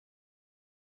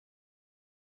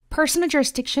Personal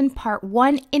Jurisdiction Part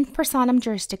 1, In Personam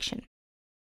Jurisdiction.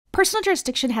 Personal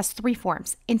jurisdiction has three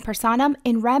forms: in personam,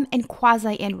 in rem, and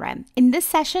quasi-in rem. In this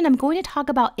session, I'm going to talk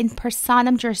about in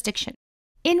personam jurisdiction.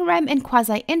 In rem and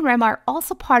quasi-in rem are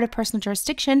also part of personal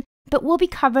jurisdiction, but will be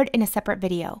covered in a separate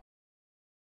video.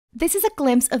 This is a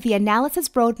glimpse of the analysis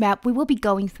roadmap we will be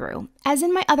going through. As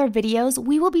in my other videos,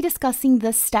 we will be discussing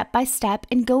this step by step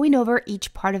and going over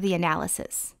each part of the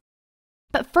analysis.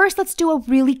 But first, let's do a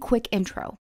really quick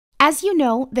intro. As you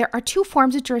know, there are two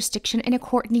forms of jurisdiction and a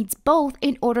court needs both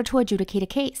in order to adjudicate a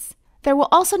case. There will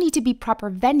also need to be proper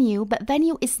venue, but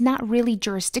venue is not really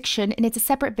jurisdiction and it's a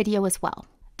separate video as well.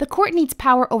 The court needs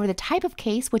power over the type of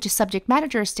case, which is subject matter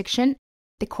jurisdiction.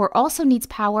 The court also needs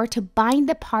power to bind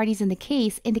the parties in the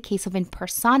case of in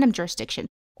personam jurisdiction,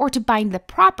 or to bind the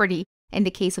property in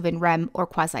the case of in rem or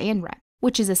quasi-in rem,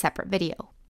 which is a separate video.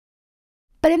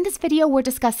 But in this video, we're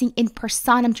discussing in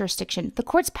personam jurisdiction, the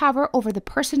court's power over the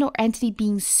person or entity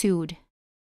being sued.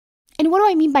 And what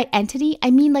do I mean by entity?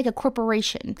 I mean like a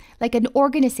corporation, like an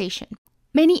organization.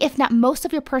 Many, if not most,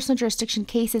 of your personal jurisdiction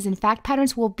cases and fact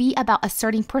patterns will be about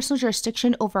asserting personal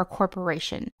jurisdiction over a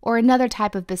corporation or another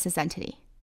type of business entity.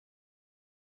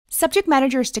 Subject matter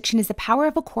jurisdiction is the power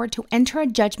of a court to enter a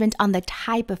judgment on the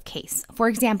type of case. For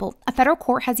example, a federal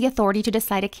court has the authority to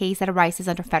decide a case that arises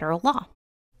under federal law.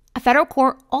 A federal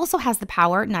court also has the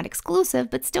power, not exclusive,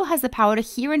 but still has the power to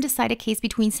hear and decide a case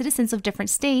between citizens of different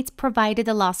states, provided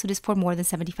the lawsuit is for more than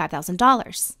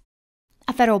 $75,000.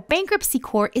 A federal bankruptcy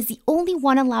court is the only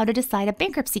one allowed to decide a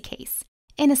bankruptcy case,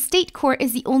 and a state court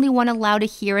is the only one allowed to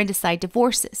hear and decide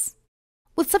divorces.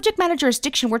 With subject matter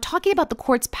jurisdiction, we're talking about the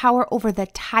court's power over the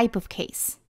type of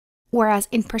case, whereas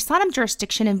in personam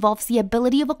jurisdiction involves the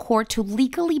ability of a court to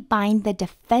legally bind the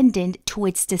defendant to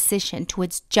its decision, to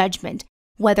its judgment,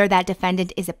 whether that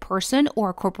defendant is a person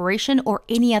or a corporation or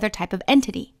any other type of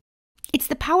entity. It's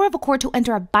the power of a court to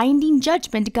enter a binding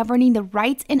judgment governing the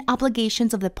rights and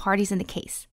obligations of the parties in the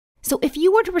case. So if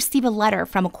you were to receive a letter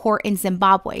from a court in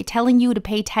Zimbabwe telling you to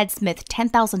pay Ted Smith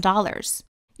 $10,000,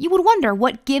 you would wonder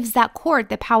what gives that court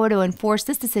the power to enforce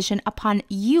this decision upon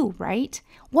you, right?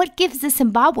 What gives the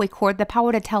Zimbabwe court the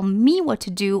power to tell me what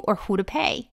to do or who to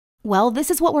pay? Well,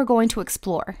 this is what we're going to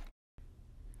explore.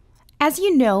 As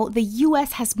you know, the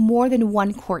US has more than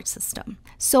one court system.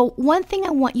 So one thing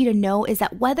I want you to know is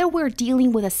that whether we're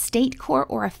dealing with a state court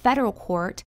or a federal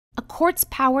court, a court's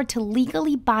power to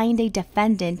legally bind a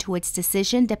defendant to its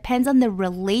decision depends on the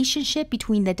relationship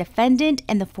between the defendant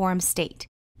and the forum state,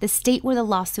 the state where the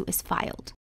lawsuit is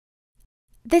filed.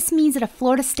 This means that a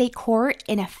Florida state court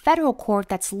and a federal court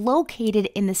that's located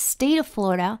in the state of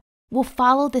Florida will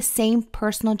follow the same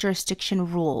personal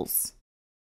jurisdiction rules.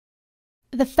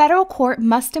 The federal court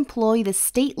must employ the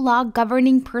state law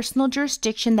governing personal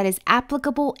jurisdiction that is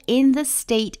applicable in the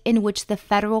state in which the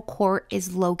federal court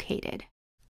is located.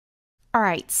 All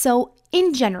right, so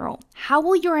in general, how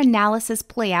will your analysis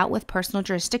play out with personal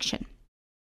jurisdiction?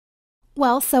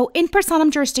 Well, so in personam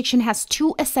jurisdiction has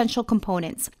two essential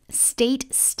components: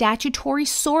 state statutory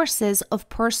sources of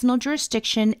personal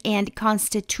jurisdiction and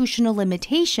constitutional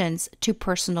limitations to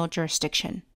personal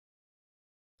jurisdiction.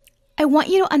 I want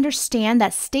you to understand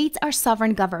that states are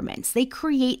sovereign governments. They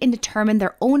create and determine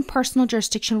their own personal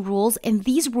jurisdiction rules, and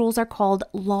these rules are called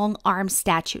long-arm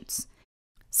statutes.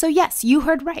 So yes, you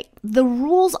heard right. The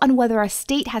rules on whether a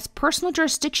state has personal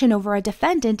jurisdiction over a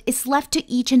defendant is left to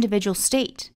each individual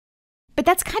state. But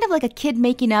that's kind of like a kid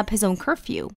making up his own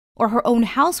curfew or her own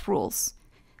house rules.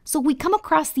 So we come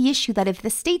across the issue that if the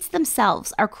states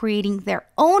themselves are creating their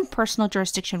own personal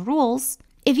jurisdiction rules,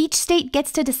 if each state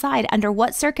gets to decide under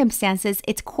what circumstances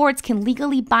its courts can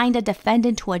legally bind a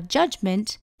defendant to a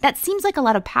judgment, that seems like a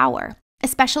lot of power,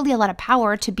 especially a lot of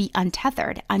power to be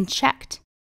untethered, unchecked.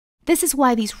 This is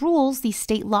why these rules, these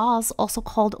state laws, also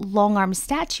called long-arm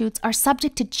statutes, are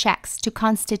subject to checks, to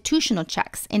constitutional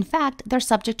checks. In fact, they're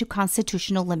subject to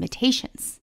constitutional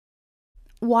limitations.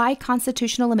 Why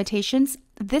constitutional limitations?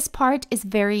 This part is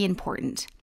very important.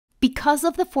 Because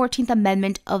of the 14th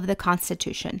Amendment of the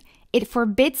Constitution, it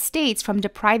forbids states from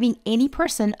depriving any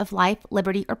person of life,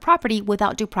 liberty, or property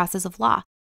without due process of law.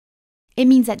 It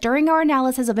means that during our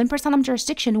analysis of in personam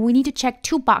jurisdiction, we need to check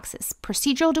two boxes: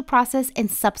 procedural due process and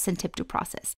substantive due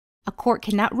process. A court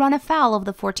cannot run afoul of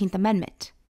the 14th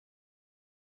Amendment.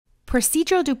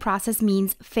 Procedural due process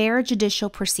means fair judicial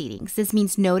proceedings. This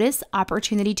means notice,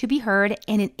 opportunity to be heard,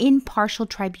 and an impartial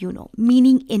tribunal,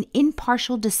 meaning an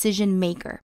impartial decision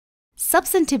maker.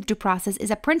 Substantive due process is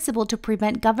a principle to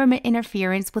prevent government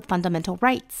interference with fundamental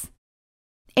rights.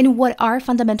 And what are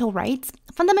fundamental rights?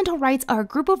 Fundamental rights are a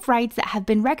group of rights that have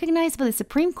been recognized by the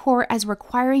Supreme Court as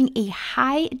requiring a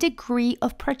high degree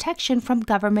of protection from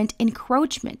government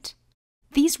encroachment.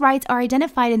 These rights are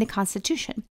identified in the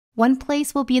Constitution. One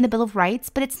place will be in the Bill of Rights,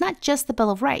 but it's not just the Bill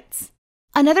of Rights.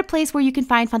 Another place where you can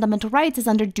find fundamental rights is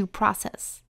under due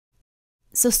process.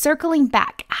 So circling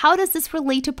back, how does this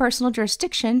relate to personal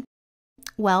jurisdiction?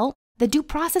 Well, the Due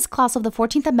Process Clause of the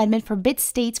 14th Amendment forbids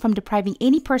states from depriving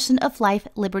any person of life,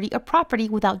 liberty, or property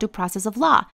without due process of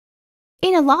law.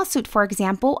 In a lawsuit, for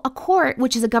example, a court,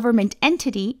 which is a government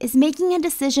entity, is making a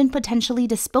decision potentially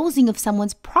disposing of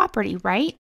someone's property,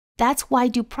 right? That's why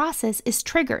due process is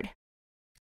triggered.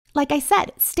 Like I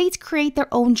said, states create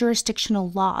their own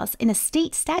jurisdictional laws, and a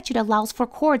state statute allows for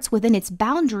courts within its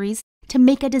boundaries to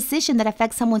make a decision that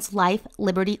affects someone's life,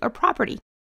 liberty, or property.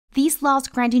 These laws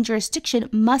granting jurisdiction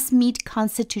must meet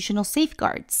constitutional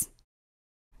safeguards.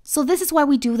 So this is why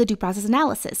we do the due process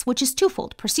analysis, which is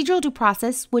twofold. Procedural due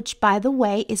process, which, by the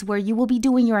way, is where you will be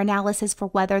doing your analysis for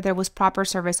whether there was proper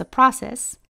service of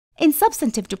process. And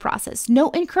substantive due process,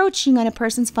 no encroaching on a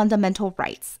person's fundamental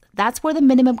rights. That's where the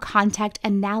minimum contact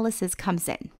analysis comes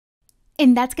in.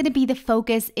 And that's going to be the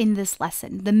focus in this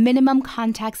lesson, the minimum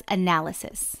contact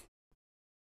analysis.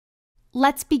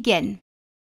 Let's begin.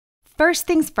 First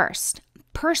things first,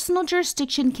 personal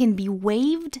jurisdiction can be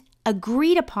waived,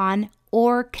 agreed upon,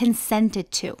 or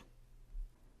consented to.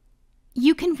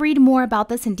 You can read more about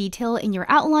this in detail in your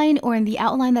outline or in the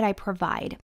outline that I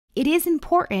provide. It is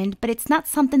important, but it's not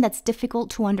something that's difficult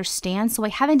to understand, so I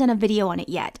haven't done a video on it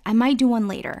yet. I might do one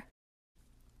later.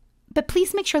 But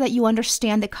please make sure that you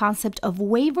understand the concept of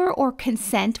waiver or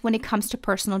consent when it comes to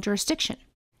personal jurisdiction.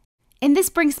 And this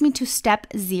brings me to step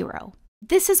 0.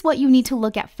 This is what you need to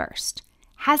look at first.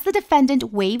 Has the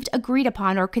defendant waived, agreed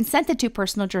upon, or consented to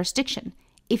personal jurisdiction?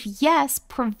 If yes,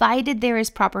 provided there is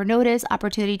proper notice,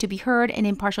 opportunity to be heard, and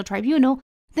impartial tribunal,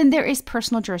 then there is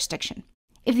personal jurisdiction.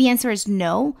 If the answer is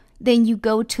no, then you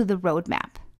go to the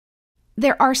roadmap.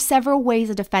 There are several ways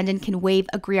a defendant can waive,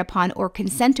 agree upon, or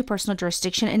consent to personal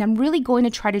jurisdiction, and I'm really going to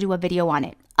try to do a video on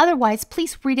it. Otherwise,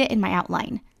 please read it in my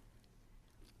outline.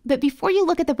 But before you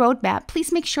look at the roadmap,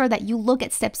 please make sure that you look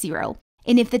at step 0.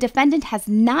 And if the defendant has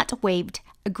not waived,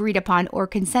 agreed upon, or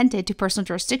consented to personal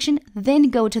jurisdiction,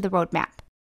 then go to the roadmap.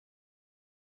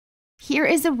 Here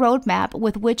is the roadmap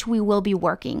with which we will be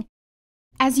working.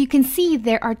 As you can see,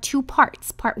 there are 2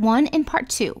 parts, part 1 and part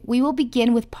 2. We will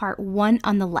begin with part 1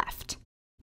 on the left.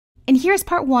 And here's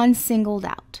part 1 singled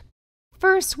out.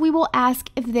 First, we will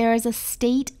ask if there is a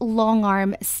state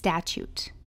long-arm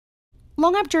statute.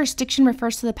 Long-arm jurisdiction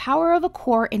refers to the power of a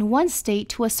court in one state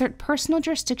to assert personal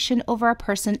jurisdiction over a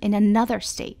person in another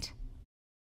state.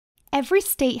 Every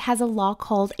state has a law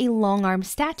called a long-arm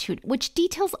statute, which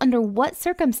details under what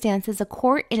circumstances a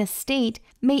court in a state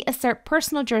may assert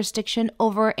personal jurisdiction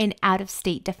over an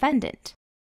out-of-state defendant.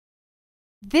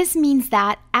 This means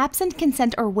that, absent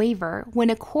consent or waiver, when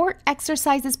a court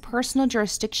exercises personal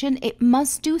jurisdiction, it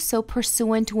must do so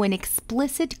pursuant to an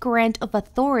explicit grant of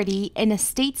authority in a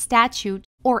state statute,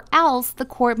 or else the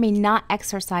court may not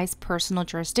exercise personal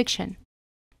jurisdiction.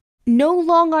 No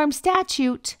long-arm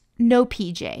statute, no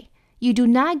PJ. You do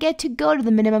not get to go to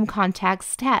the minimum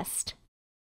contacts test.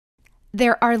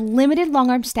 There are limited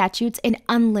long-arm statutes and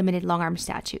unlimited long-arm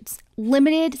statutes.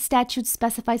 Limited statutes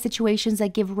specify situations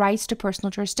that give rise to personal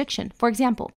jurisdiction. For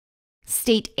example,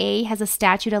 State A has a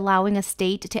statute allowing a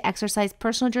state to exercise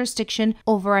personal jurisdiction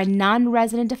over a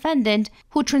non-resident defendant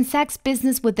who transacts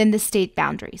business within the state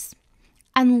boundaries.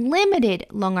 Unlimited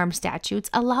long-arm statutes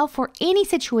allow for any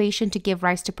situation to give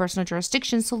rise to personal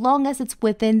jurisdiction so long as it's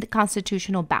within the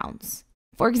constitutional bounds.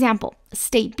 For example,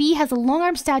 State B has a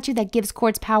long-arm statute that gives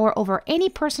courts power over any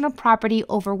personal property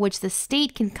over which the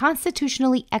state can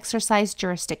constitutionally exercise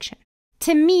jurisdiction.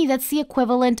 To me, that's the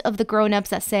equivalent of the grown-ups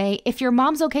that say, if your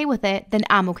mom's okay with it, then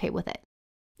I'm okay with it.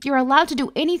 You're allowed to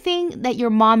do anything that your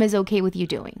mom is okay with you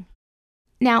doing.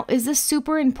 Now, is this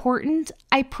super important?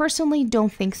 I personally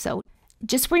don't think so.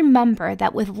 Just remember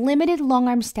that with limited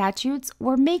long-arm statutes,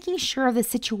 we're making sure the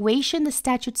situation the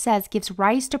statute says gives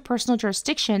rise to personal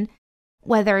jurisdiction,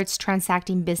 whether it's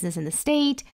transacting business in the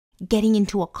state, getting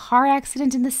into a car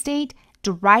accident in the state,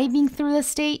 driving through the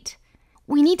state.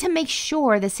 We need to make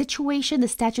sure the situation the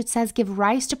statute says gives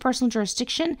rise to personal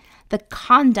jurisdiction, the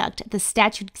conduct the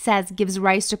statute says gives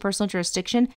rise to personal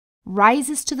jurisdiction,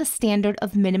 rises to the standard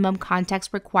of minimum context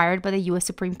required by the U.S.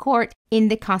 Supreme Court in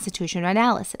the constitutional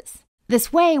analysis.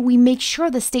 This way, we make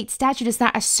sure the state statute is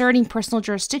not asserting personal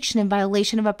jurisdiction in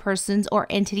violation of a person's or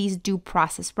entity's due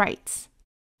process rights.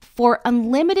 For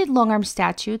unlimited long-arm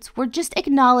statutes, we're just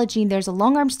acknowledging there's a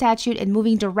long-arm statute and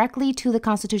moving directly to the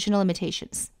constitutional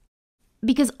limitations.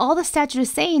 Because all the statute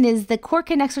is saying is the court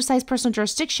can exercise personal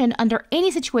jurisdiction under any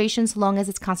situation as long as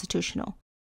it's constitutional.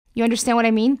 You understand what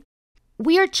I mean?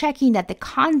 We are checking that the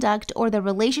conduct or the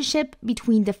relationship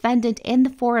between defendant and the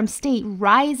forum state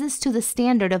rises to the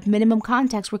standard of minimum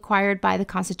context required by the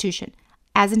Constitution,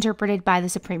 as interpreted by the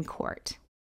Supreme Court.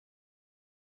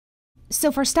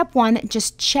 So for step 1,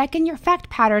 just check in your fact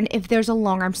pattern if there's a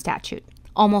long-arm statute.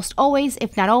 Almost always,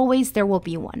 if not always, there will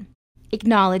be one.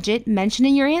 Acknowledge it, mention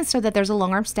in your answer that there's a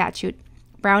long-arm statute.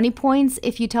 Brownie points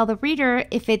if you tell the reader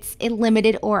if it's a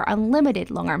limited or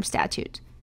unlimited long-arm statute.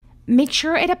 Make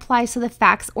sure it applies to the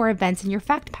facts or events in your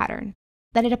fact pattern,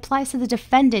 that it applies to the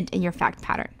defendant in your fact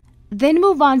pattern. Then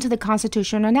move on to the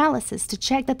constitutional analysis to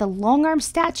check that the long-arm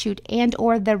statute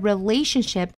and/or the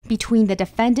relationship between the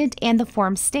defendant and the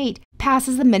forum state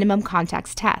passes the minimum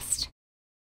context test.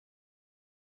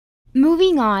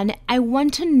 Moving on, I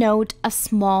want to note a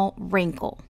small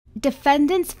wrinkle.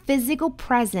 Defendant's physical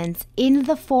presence in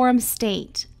the forum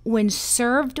state when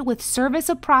served with service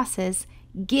of process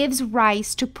gives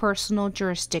rise to personal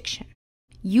jurisdiction.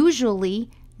 Usually,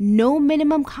 no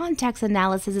minimum context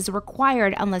analysis is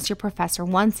required unless your professor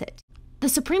wants it. The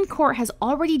Supreme Court has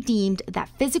already deemed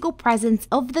that physical presence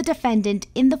of the defendant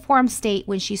in the forum state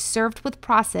when she's served with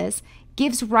process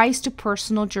gives rise to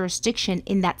personal jurisdiction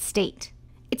in that state.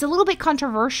 It's a little bit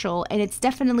controversial and it's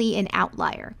definitely an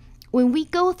outlier. When we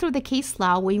go through the case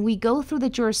law, when we go through the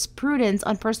jurisprudence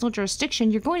on personal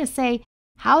jurisdiction, you're going to say,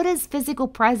 how does physical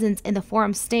presence in the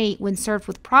forum state when served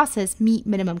with process meet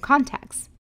minimum context?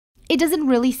 It doesn't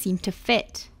really seem to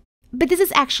fit. But this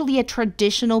is actually a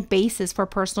traditional basis for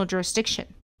personal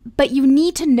jurisdiction. But you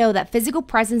need to know that physical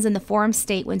presence in the forum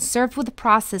state when served with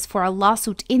process for a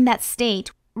lawsuit in that state,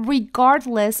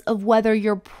 regardless of whether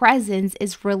your presence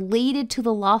is related to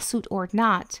the lawsuit or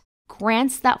not,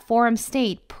 grants that forum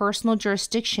state personal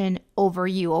jurisdiction over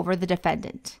you, over the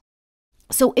defendant.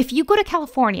 So if you go to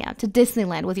California, to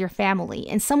Disneyland with your family,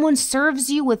 and someone serves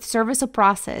you with service of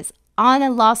process on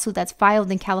a lawsuit that's filed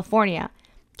in California,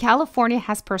 California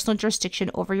has personal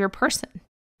jurisdiction over your person.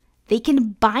 They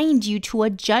can bind you to a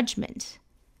judgment.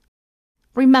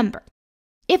 Remember,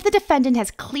 if the defendant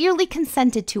has clearly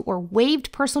consented to or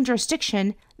waived personal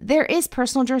jurisdiction, there is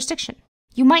personal jurisdiction.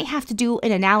 You might have to do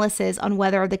an analysis on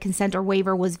whether the consent or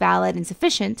waiver was valid and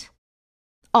sufficient.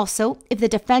 Also, if the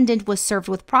defendant was served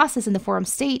with process in the forum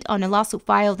state on a lawsuit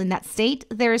filed in that state,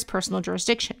 there is personal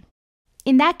jurisdiction.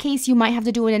 In that case, you might have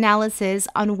to do an analysis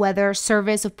on whether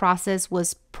service of process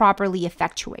was properly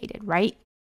effectuated, right?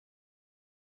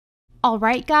 All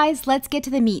right, guys, let's get to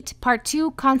the meat. Part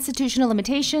 2, Constitutional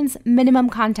Limitations, Minimum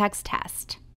Context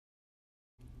Test.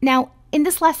 Now, in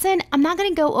this lesson, I'm not going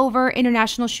to go over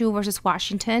International Shoe versus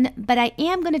Washington, but I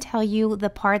am going to tell you the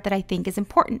part that I think is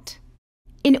important.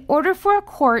 In order for a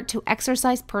court to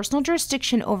exercise personal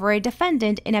jurisdiction over a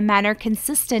defendant in a manner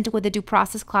consistent with the Due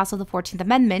Process Clause of the 14th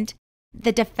Amendment,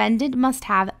 the defendant must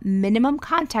have minimum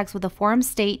context with the forum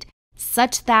state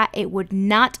such that it would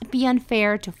not be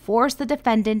unfair to force the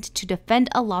defendant to defend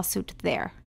a lawsuit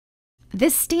there.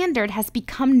 This standard has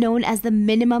become known as the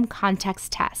minimum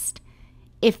context test.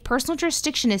 If personal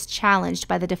jurisdiction is challenged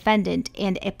by the defendant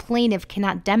and a plaintiff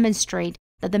cannot demonstrate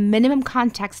that the minimum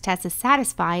context test is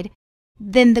satisfied,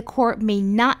 then the court may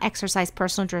not exercise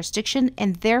personal jurisdiction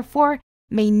and therefore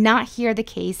may not hear the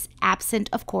case absent,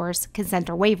 of course, consent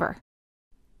or waiver.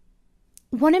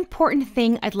 One important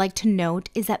thing I'd like to note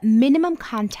is that minimum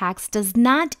context does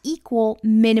not equal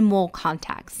minimal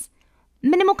context.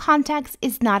 Minimal context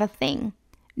is not a thing.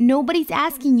 Nobody's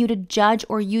asking you to judge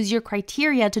or use your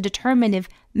criteria to determine if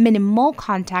minimal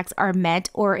contacts are met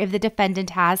or if the defendant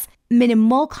has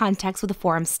minimal contacts with the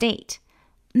forum state.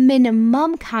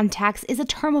 Minimum contacts is a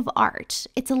term of art.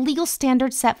 It's a legal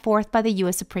standard set forth by the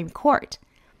U.S. Supreme Court.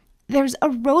 There's a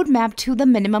roadmap to the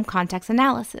minimum context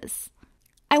analysis.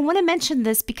 I want to mention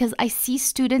this because I see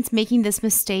students making this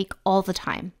mistake all the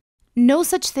time. No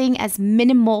such thing as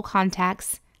minimal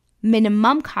contacts.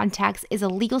 Minimum contacts is a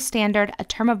legal standard, a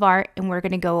term of art, and we're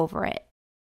going to go over it.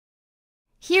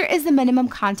 Here is the minimum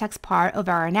context part of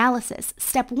our analysis.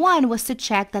 Step 1 was to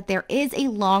check that there is a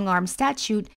long-arm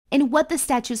statute, and what the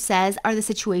statute says are the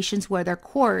situations where their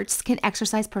courts can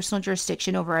exercise personal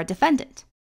jurisdiction over a defendant.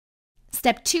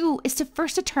 Step 2 is to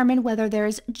first determine whether there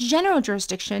is general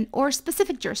jurisdiction or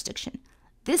specific jurisdiction.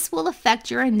 This will affect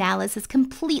your analysis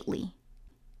completely.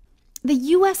 The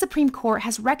U.S. Supreme Court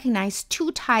has recognized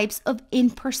 2 types of in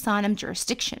personam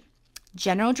jurisdiction: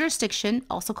 general jurisdiction,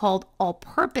 also called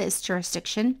all-purpose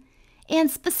jurisdiction, and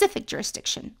specific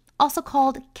jurisdiction, also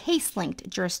called case-linked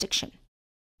jurisdiction.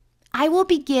 I will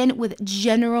begin with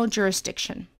general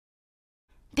jurisdiction.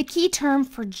 The key term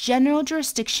for general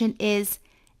jurisdiction is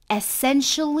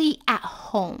essentially at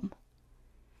home.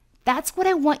 That's what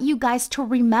I want you guys to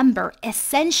remember,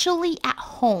 essentially at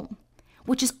home,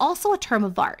 which is also a term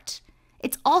of art.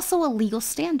 It's also a legal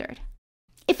standard.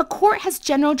 If a court has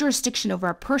general jurisdiction over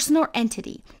a person or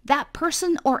entity, that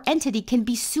person or entity can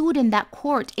be sued in that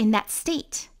court in that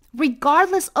state,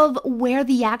 regardless of where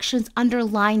the actions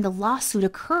underlying the lawsuit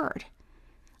occurred.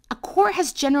 A court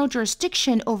has general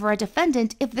jurisdiction over a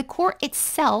defendant if the court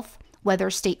itself, whether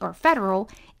state or federal,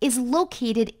 is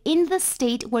located in the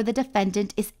state where the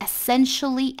defendant is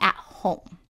essentially at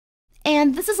home.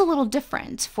 And this is a little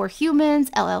different for humans,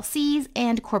 LLCs,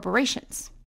 and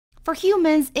corporations. For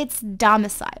humans, it's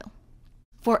domicile.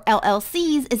 For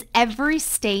LLCs, is every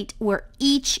state where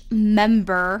each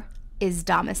member is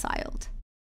domiciled.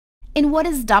 And what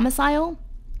is domicile?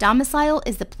 Domicile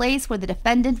is the place where the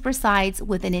defendant resides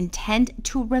with an intent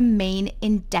to remain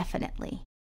indefinitely.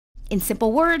 In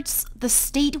simple words, the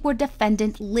state where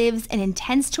defendant lives and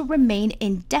intends to remain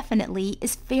indefinitely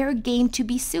is fair game to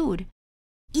be sued,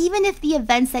 even if the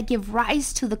events that give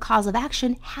rise to the cause of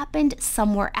action happened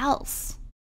somewhere else.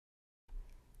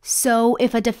 So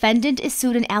if a defendant is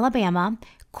sued in Alabama,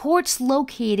 courts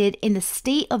located in the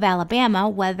state of Alabama,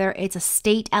 whether it's a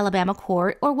state Alabama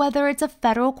court or whether it's a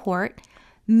federal court,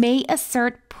 may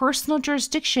assert personal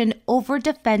jurisdiction over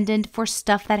defendant for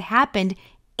stuff that happened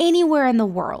anywhere in the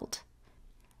world.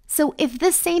 So if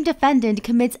this same defendant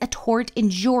commits a tort in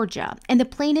Georgia and the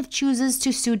plaintiff chooses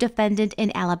to sue defendant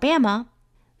in Alabama,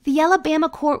 the Alabama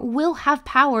court will have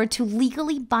power to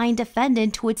legally bind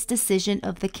defendant to its decision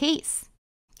of the case.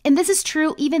 And this is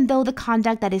true even though the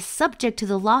conduct that is subject to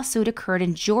the lawsuit occurred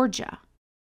in Georgia.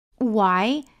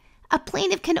 Why? A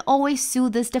plaintiff can always sue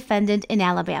this defendant in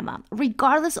Alabama,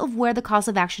 regardless of where the cause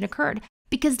of action occurred,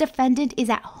 because defendant is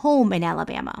at home in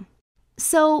Alabama.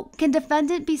 So, can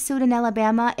defendant be sued in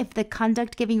Alabama if the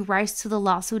conduct giving rise to the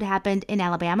lawsuit happened in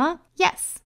Alabama?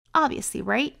 Yes, obviously,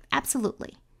 right?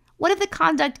 Absolutely. What if the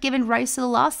conduct giving rise to the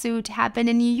lawsuit happened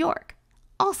in New York?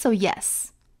 Also,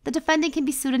 yes. The defendant can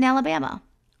be sued in Alabama.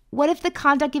 What if the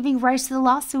conduct giving rise to the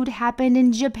lawsuit happened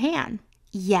in Japan?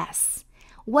 Yes.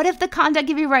 What if the conduct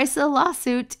giving rise to the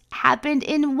lawsuit happened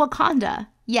in Wakanda?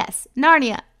 Yes.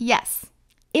 Narnia? Yes.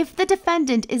 If the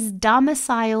defendant is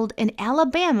domiciled in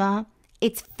Alabama,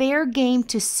 it's fair game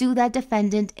to sue that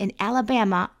defendant in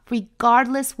Alabama,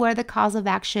 regardless where the cause of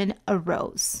action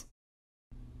arose.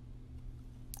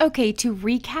 Okay, to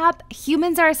recap,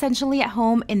 humans are essentially at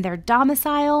home in their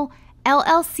domicile.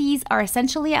 LLCs are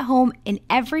essentially at home in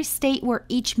every state where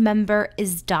each member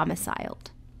is domiciled.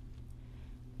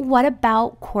 What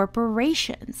about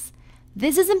corporations?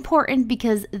 This is important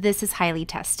because this is highly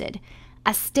tested.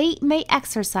 A state may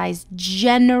exercise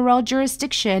general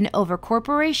jurisdiction over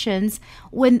corporations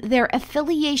when their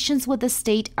affiliations with the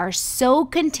state are so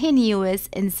continuous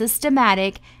and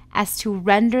systematic as to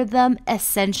render them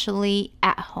essentially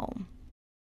at home.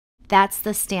 That's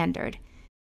the standard.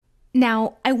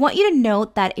 Now, I want you to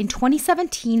note that in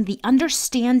 2017, the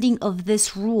understanding of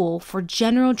this rule for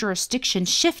general jurisdiction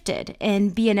shifted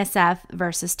in BNSF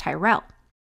versus Tyrell.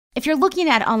 If you're looking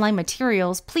at online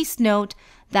materials, please note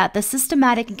that the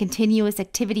systematic and continuous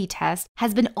activity test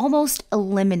has been almost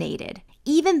eliminated,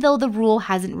 even though the rule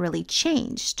hasn't really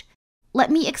changed. Let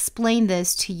me explain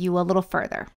this to you a little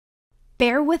further.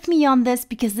 Bear with me on this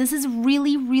because this is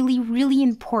really, really, really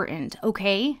important,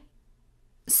 okay?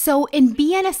 So in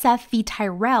BNSF v.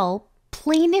 Tyrell,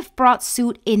 plaintiff brought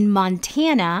suit in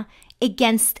Montana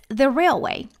against the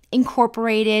railway,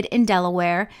 incorporated in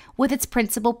Delaware with its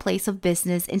principal place of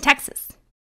business in Texas.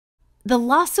 The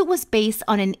lawsuit was based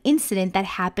on an incident that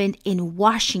happened in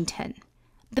Washington.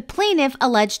 The plaintiff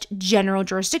alleged general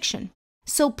jurisdiction.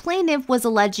 So plaintiff was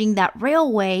alleging that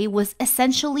railway was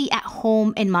essentially at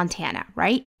home in Montana,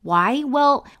 right? Why?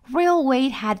 Well, railway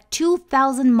had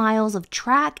 2,000 miles of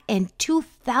track and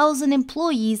 2,000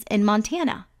 employees in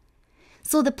Montana.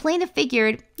 So the plaintiff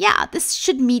figured, yeah, this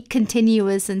should meet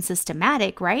continuous and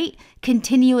systematic, right?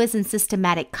 Continuous and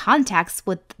systematic contacts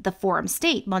with the forum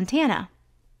state, Montana.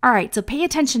 All right, so pay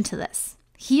attention to this.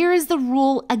 Here is the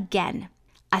rule again.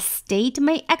 A state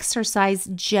may exercise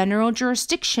general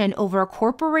jurisdiction over a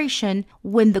corporation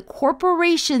when the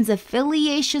corporation's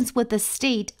affiliations with the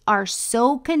state are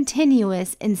so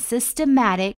continuous and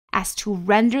systematic as to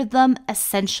render them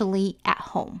essentially at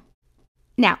home.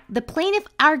 Now, the plaintiff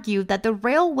argued that the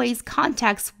railway's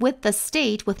contacts with the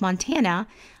state, with Montana,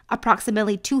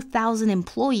 approximately 2,000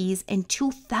 employees and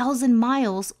 2,000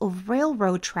 miles of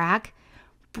railroad track,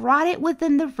 brought it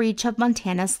within the reach of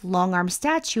Montana's long-arm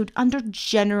statute under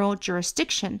general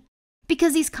jurisdiction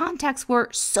because these contacts were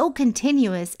so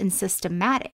continuous and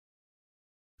systematic.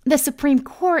 The Supreme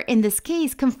Court in this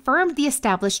case confirmed the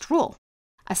established rule.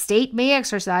 A state may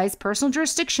exercise personal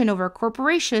jurisdiction over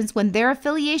corporations when their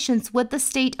affiliations with the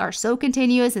state are so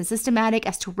continuous and systematic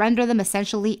as to render them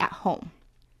essentially at home.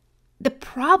 The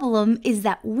problem is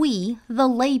that we, the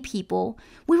lay people,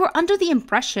 we were under the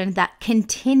impression that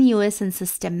continuous and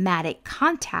systematic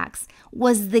contacts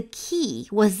was the key,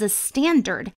 was the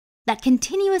standard, that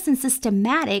continuous and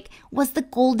systematic was the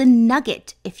golden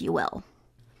nugget, if you will.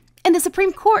 And the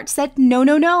Supreme Court said,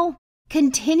 no.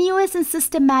 Continuous and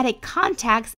systematic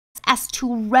contacts as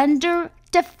to render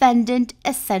defendant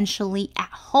essentially at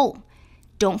home.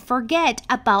 Don't forget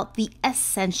about the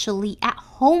essentially at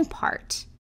home part.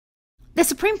 The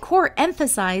Supreme Court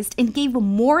emphasized and gave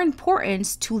more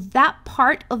importance to that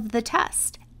part of the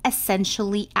test,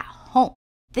 essentially at home.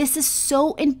 This is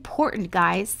so important,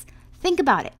 guys. Think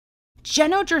about it.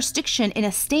 General jurisdiction in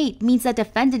a state means that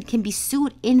defendant can be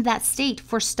sued in that state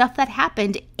for stuff that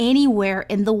happened anywhere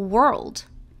in the world.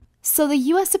 So the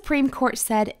U.S. Supreme Court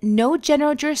said no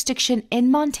general jurisdiction in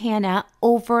Montana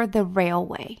over the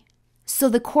railway. So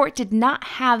the court did not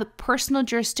have personal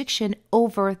jurisdiction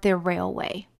over the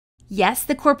railway. Yes,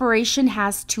 the corporation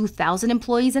has 2,000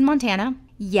 employees in Montana.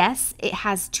 Yes, it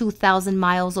has 2,000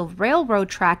 miles of railroad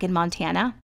track in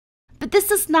Montana. But this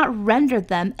does not render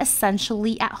them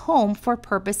essentially at home for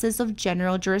purposes of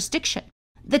general jurisdiction.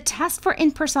 The test for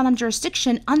in personam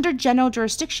jurisdiction under general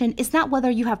jurisdiction is not whether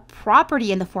you have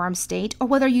property in the forum state or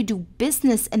whether you do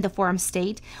business in the forum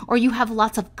state or you have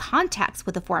lots of contacts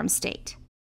with the forum state.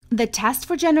 The test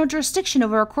for general jurisdiction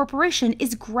over a corporation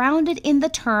is grounded in the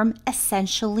term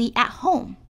essentially at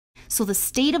home. So the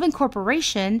state of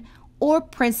incorporation or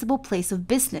principal place of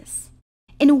business.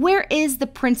 And where is the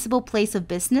principal place of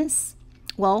business?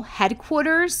 Well,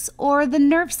 headquarters or the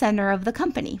nerve center of the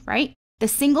company, right? The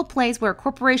single place where a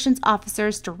corporation's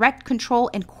officers direct,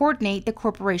 control, and coordinate the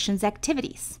corporation's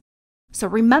activities. So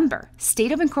remember,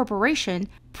 state of incorporation,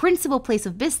 principal place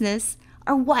of business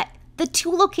are what? The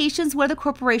two locations where the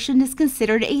corporation is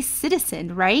considered a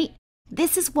citizen, right?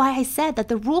 This is why I said that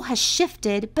the rule has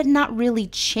shifted but not really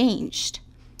changed.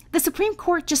 The Supreme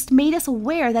Court just made us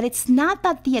aware that it's not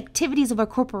that the activities of a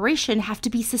corporation have to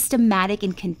be systematic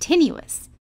and continuous.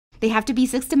 They have to be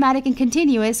systematic and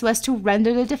continuous so as to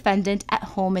render the defendant at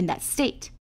home in that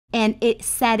state. And it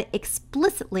said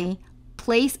explicitly,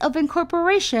 place of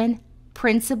incorporation,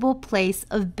 principal place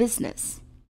of business.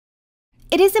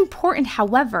 It is important,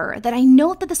 however, that I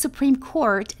note that the Supreme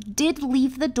Court did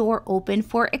leave the door open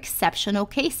for exceptional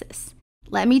cases.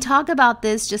 Let me talk about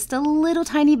this just a little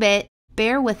tiny bit.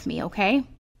 Bear with me, okay?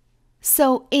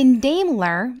 So in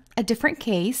Daimler, a different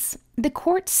case, the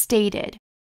court stated,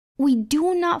 we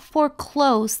do not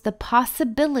foreclose the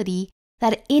possibility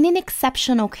that in an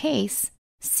exceptional case,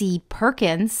 see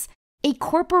Perkins, a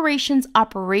corporation's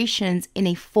operations in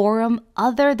a forum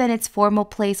other than its formal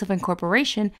place of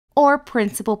incorporation or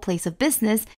principal place of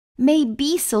business may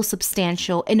be so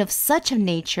substantial and of such a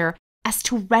nature as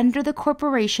to render the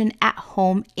corporation at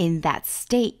home in that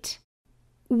state.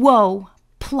 Whoa,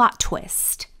 plot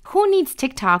twist. Who needs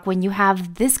TikTok when you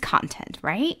have this content,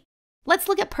 right? Let's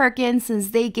look at Perkins since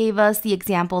they gave us the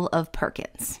example of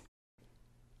Perkins.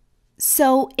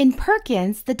 So in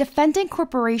Perkins, the defendant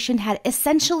corporation had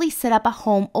essentially set up a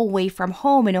home away from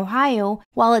home in Ohio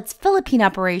while its Philippine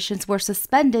operations were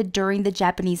suspended during the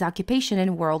Japanese occupation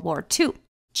in World War II.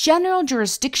 General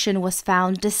jurisdiction was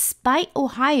found despite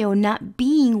Ohio not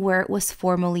being where it was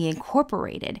formally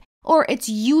incorporated, or its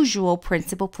usual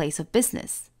principal place of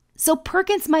business. So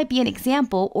Perkins might be an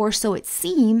example, or so it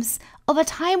seems, of a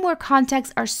time where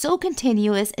contacts are so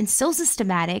continuous and so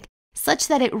systematic such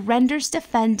that it renders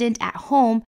defendant at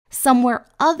home somewhere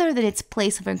other than its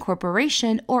place of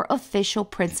incorporation or official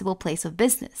principal place of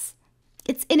business.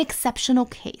 It's an exceptional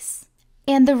case.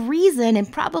 And the reason,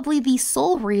 and probably the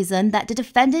sole reason, that the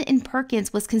defendant in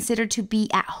Perkins was considered to be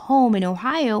at home in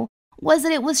Ohio was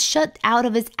that it was shut out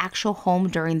of its actual home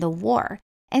during the war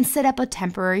and set up a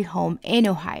temporary home in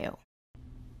Ohio.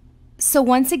 So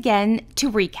once again,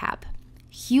 to recap,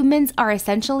 humans are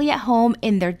essentially at home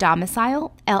in their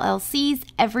domicile, LLCs,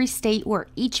 every state where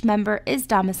each member is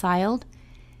domiciled.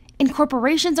 And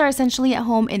corporations are essentially at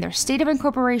home in their state of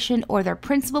incorporation or their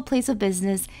principal place of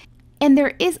business. And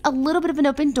there is a little bit of an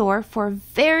open door for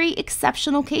very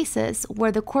exceptional cases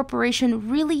where the corporation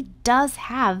really does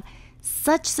have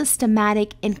such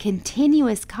systematic and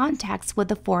continuous contacts with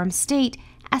the forum state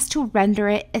as to render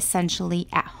it essentially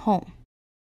at home.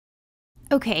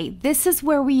 Okay, this is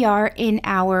where we are in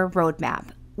our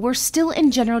roadmap. we're still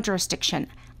in general jurisdiction.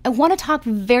 I want to talk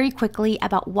very quickly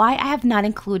about why I have not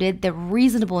included the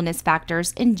reasonableness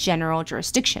factors in general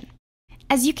jurisdiction.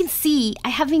 As you can see, I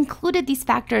have included these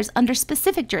factors under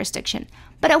specific jurisdiction,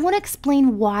 but I want to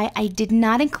explain why I did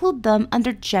not include them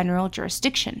under general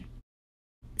jurisdiction.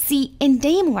 See, in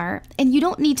Daimler, and you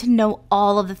don't need to know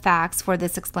all of the facts for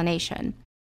this explanation,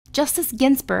 Justice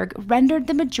Ginsburg rendered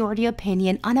the majority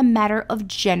opinion on a matter of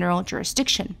general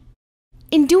jurisdiction.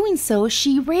 In doing so,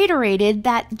 she reiterated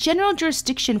that general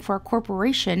jurisdiction for a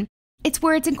corporation, it's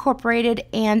where it's incorporated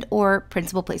and or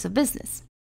principal place of business.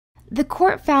 The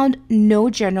court found no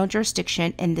general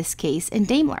jurisdiction in this case in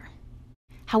Daimler.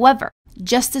 However,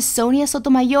 Justice Sonia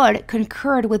Sotomayor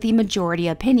concurred with the majority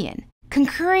opinion.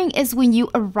 Concurring is when you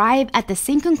arrive at the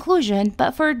same conclusion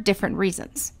but for different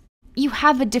reasons. You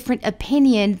have a different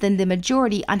opinion than the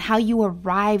majority on how you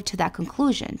arrive to that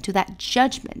conclusion, to that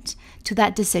judgment, to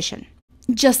that decision.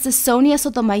 Justice Sonia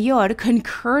Sotomayor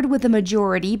concurred with the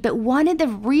majority but wanted the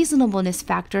reasonableness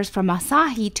factors from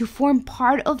Asahi to form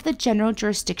part of the general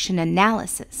jurisdiction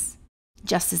analysis.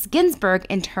 Justice Ginsburg,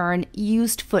 in turn,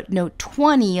 used footnote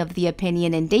 20 of the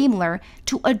opinion in Daimler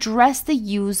to address the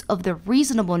use of the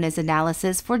reasonableness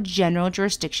analysis for general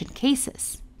jurisdiction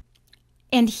cases.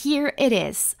 And here it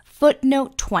is,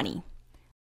 footnote 20.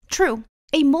 True,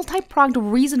 a multi-pronged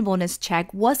reasonableness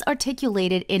check was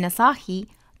articulated in Asahi,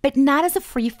 but not as a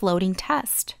free-floating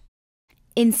test.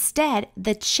 Instead,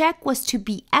 the check was to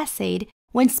be essayed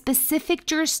when specific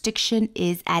jurisdiction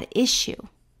is at issue.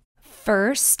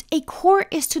 First, a court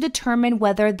is to determine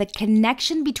whether the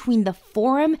connection between the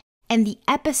forum and the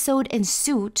episode in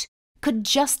suit could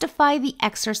justify the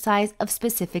exercise of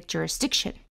specific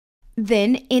jurisdiction.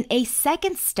 Then, in a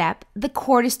second step, the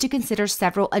court is to consider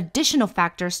several additional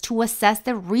factors to assess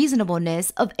the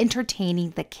reasonableness of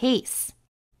entertaining the case.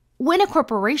 When a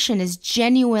corporation is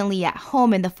genuinely at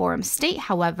home in the forum state,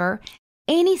 however,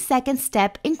 any second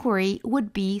step inquiry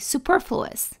would be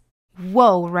superfluous.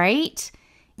 Whoa, right?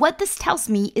 What this tells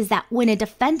me is that when a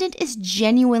defendant is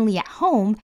genuinely at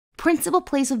home, principal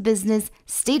place of business,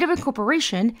 state of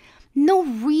incorporation, no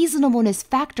reasonableness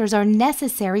factors are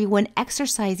necessary when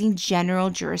exercising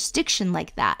general jurisdiction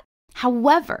like that.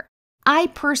 However, I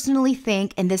personally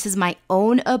think, and this is my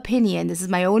own opinion, this is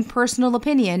my own personal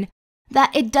opinion,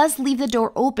 that it does leave the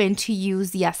door open to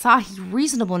use the Asahi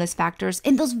reasonableness factors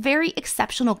in those very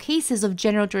exceptional cases of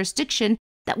general jurisdiction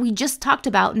that we just talked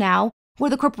about now, where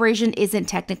the corporation isn't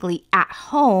technically at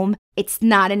home, it's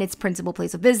not in its principal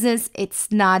place of business,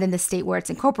 it's not in the state where it's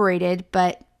incorporated,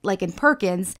 but like in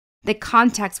Perkins, the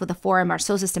contacts with the forum are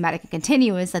so systematic and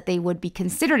continuous that they would be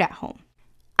considered at home.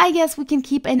 I guess we can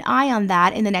keep an eye on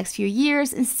that in the next few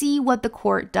years and see what the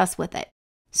court does with it.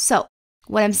 So,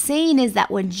 what I'm saying is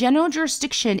that when general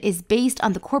jurisdiction is based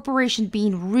on the corporation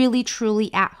being really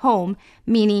truly at home,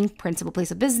 meaning principal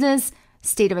place of business,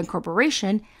 state of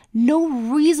incorporation, no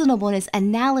reasonableness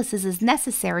analysis is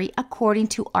necessary according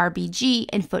to RBG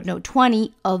in footnote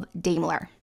 20 of Daimler.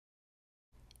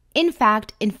 In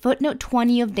fact, in footnote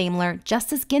 20 of Daimler,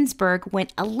 Justice Ginsburg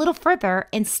went a little further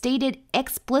and stated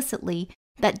explicitly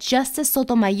that Justice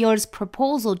Sotomayor's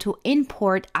proposal to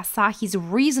import Asahi's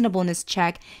reasonableness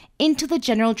check into the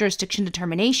general jurisdiction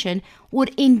determination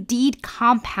would indeed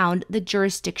compound the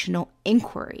jurisdictional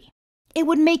inquiry. It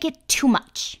would make it too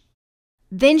much.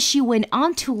 Then she went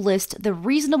on to list the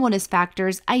reasonableness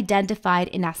factors identified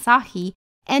in Asahi,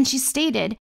 and she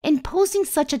stated, imposing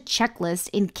such a checklist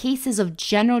in cases of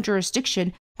general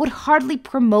jurisdiction would hardly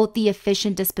promote the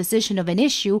efficient disposition of an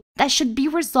issue that should be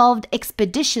resolved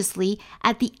expeditiously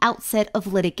at the outset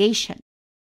of litigation.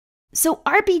 So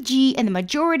RBG and the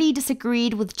majority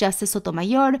disagreed with Justice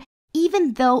Sotomayor.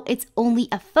 Even though it's only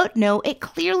a footnote, it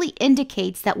clearly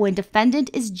indicates that when defendant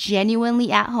is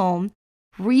genuinely at home,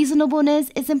 reasonableness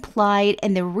is implied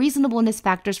and the reasonableness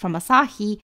factors from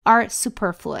Asahi are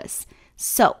superfluous.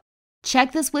 So,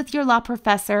 check this with your law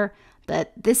professor,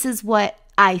 but this is what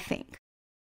I think.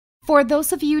 For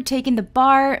those of you taking the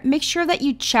bar, make sure that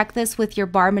you check this with your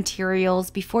bar materials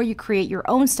before you create your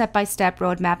own step-by-step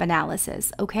roadmap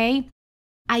analysis, okay?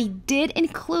 I did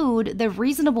include the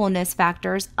reasonableness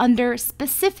factors under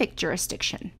specific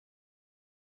jurisdiction.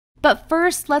 But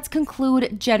first, let's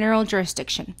conclude general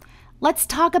jurisdiction. Let's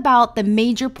talk about the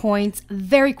major points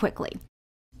very quickly.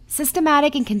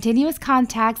 Systematic and continuous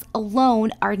contacts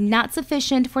alone are not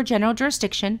sufficient for general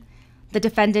jurisdiction. The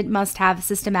defendant must have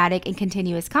systematic and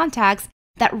continuous contacts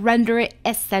that render it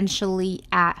essentially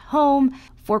at home.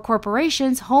 For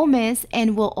corporations, home is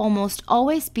and will almost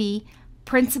always be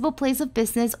principal place of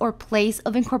business or place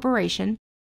of incorporation.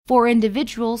 For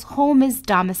individuals, home is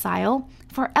domicile.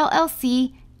 For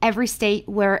LLC, every state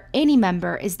where any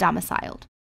member is domiciled.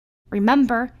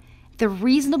 Remember, the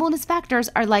reasonableness factors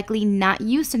are likely not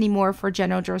used anymore for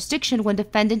general jurisdiction when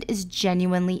defendant is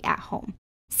genuinely at home.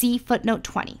 See footnote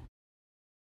 20.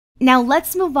 Now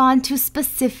let's move on to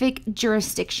specific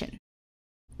jurisdiction.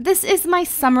 This is my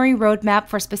summary roadmap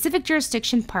for specific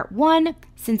jurisdiction part 1,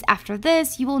 since after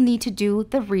this you will need to do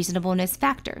the reasonableness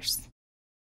factors.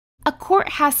 A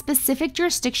court has specific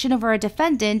jurisdiction over a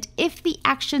defendant if the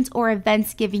actions or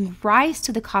events giving rise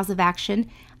to the cause of action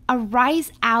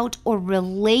arise out or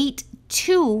relate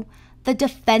to the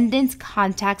defendant's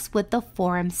contacts with the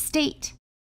forum state.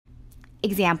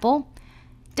 Example,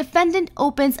 defendant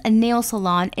opens a nail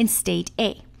salon in state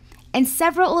A, and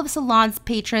several of the salon's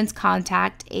patrons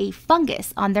contact a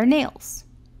fungus on their nails.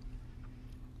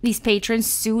 These patrons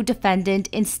sue defendant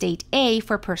in state A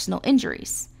for personal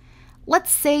injuries.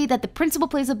 Let's say that the principal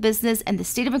place of business and the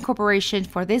state of incorporation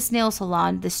for this nail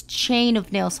salon, this chain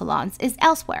of nail salons, is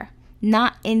elsewhere,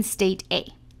 not in state A.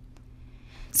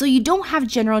 So you don't have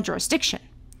general jurisdiction.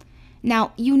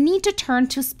 Now you need to turn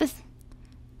to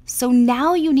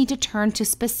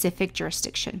specific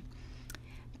jurisdiction.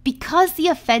 Because the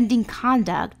offending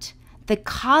conduct, the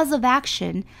cause of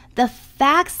action, the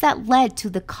facts that led to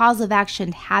the cause of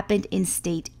action happened in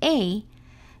state A,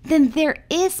 then there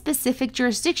is specific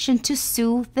jurisdiction to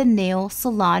sue the nail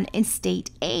salon in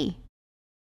state A.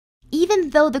 Even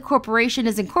though the corporation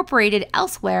is incorporated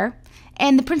elsewhere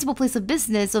and the principal place of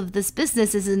business of this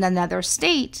business is in another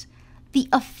state, the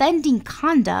offending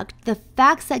conduct, the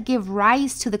facts that give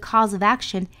rise to the cause of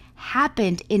action,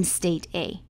 happened in state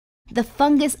A. The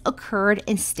fungus occurred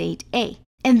in state A,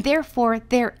 and therefore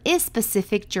there is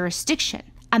specific jurisdiction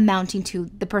amounting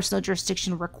to the personal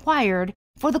jurisdiction required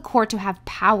for the court to have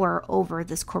power over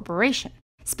this corporation.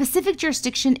 Specific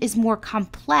jurisdiction is more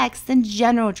complex than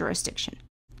general jurisdiction.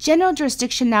 General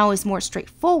jurisdiction now is more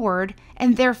straightforward,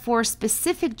 and therefore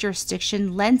specific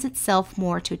jurisdiction lends itself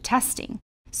more to testing.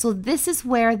 So this is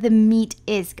where the meat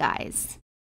is, guys.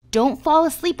 Don't fall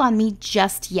asleep on me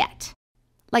just yet.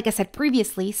 Like I said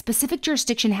previously, specific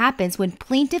jurisdiction happens when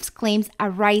plaintiff's claims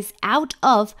arise out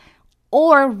of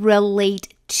or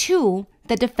relate to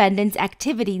the defendant's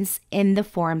activities in the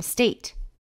forum state.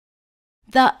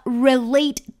 The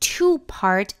relate to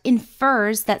part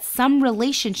infers that some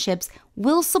relationships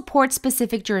will support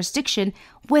specific jurisdiction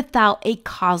without a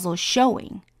causal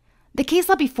showing. The case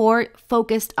law before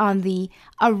focused on the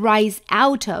arise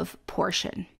out of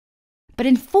portion. But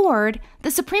in Ford,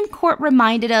 the Supreme Court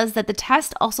reminded us that the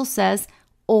test also says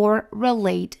or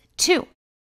relate to.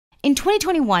 In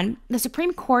 2021, the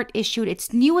Supreme Court issued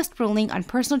its newest ruling on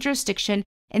personal jurisdiction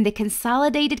in the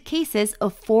consolidated cases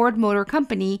of Ford Motor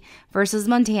Company versus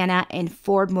Montana and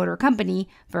Ford Motor Company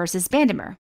versus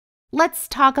Vandermeer. Let's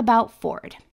talk about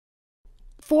Ford.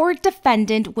 Ford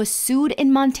defendant was sued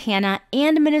in Montana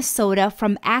and Minnesota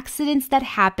from accidents that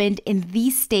happened in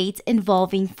these states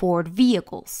involving Ford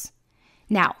vehicles.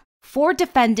 Now, Ford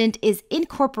defendant is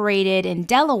incorporated in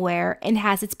Delaware and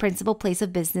has its principal place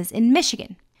of business in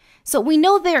Michigan. So we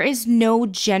know there is no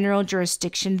general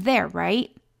jurisdiction there,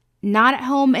 right? Not at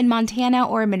home in Montana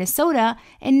or Minnesota,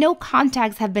 and no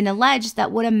contacts have been alleged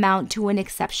that would amount to an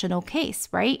exceptional case,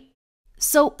 right?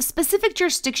 So specific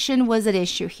jurisdiction was at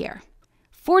issue here.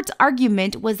 Ford's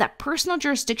argument was that personal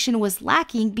jurisdiction was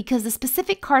lacking because the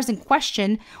specific cars in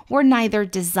question were neither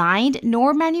designed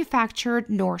nor manufactured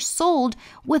nor sold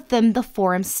within the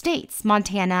forum states,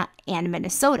 Montana and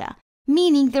Minnesota,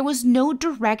 meaning there was no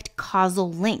direct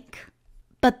causal link.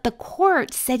 But the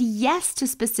court said yes to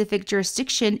specific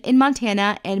jurisdiction in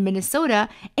Montana and Minnesota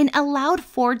and allowed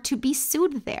Ford to be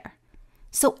sued there.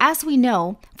 So as we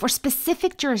know, for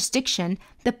specific jurisdiction,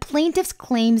 the plaintiff's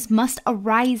claims must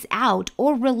arise out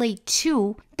or relate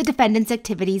to the defendant's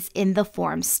activities in the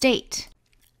forum state.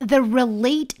 The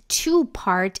relate to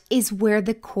part is where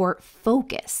the court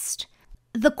focused.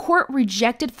 The court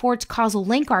rejected Ford's causal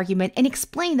link argument and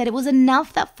explained that it was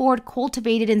enough that Ford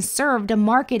cultivated and served a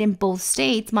market in both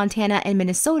states, Montana and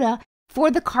Minnesota,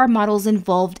 for the car models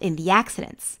involved in the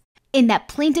accidents, in that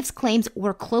plaintiff's claims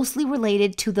were closely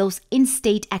related to those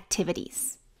in-state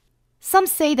activities. Some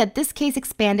say that this case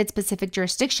expanded specific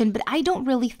jurisdiction, but I don't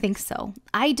really think so.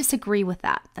 I disagree with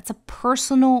that. That's a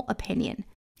personal opinion.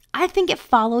 I think it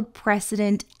followed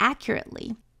precedent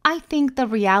accurately. I think the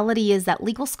reality is that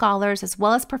legal scholars, as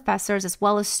well as professors, as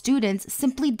well as students,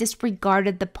 simply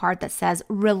disregarded the part that says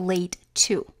relate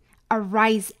to,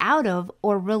 arise out of,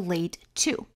 or relate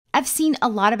to. I've seen a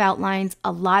lot of outlines,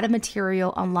 a lot of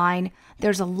material online.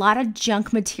 There's a lot of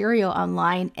junk material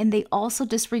online, and they also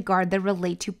disregard the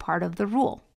relate to part of the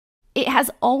rule. It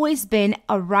has always been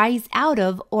arise out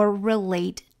of or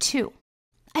relate to.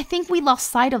 I think we lost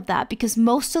sight of that because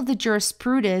most of the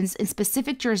jurisprudence in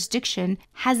specific jurisdiction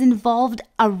has involved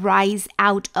a rise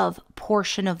out of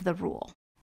portion of the rule.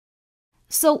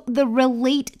 So the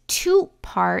relate to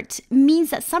part means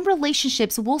that some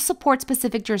relationships will support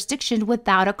specific jurisdiction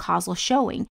without a causal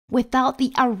showing, without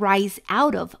the arise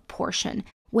out of portion,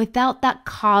 without that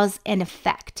cause and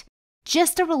effect.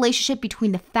 Just a relationship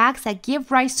between the facts that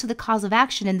give rise to the cause of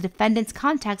action in the defendant's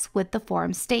context with the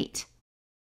forum state.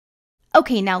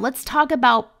 Okay, now let's talk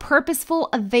about purposeful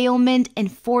availment and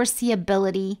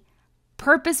foreseeability.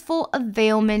 Purposeful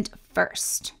availment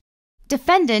first.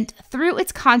 Defendant, through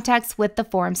its contacts with the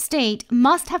forum state,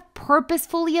 must have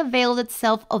purposefully availed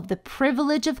itself of the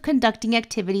privilege of conducting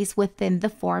activities within the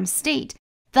forum state,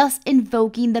 thus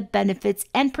invoking the benefits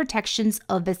and protections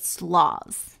of its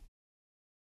laws.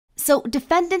 So,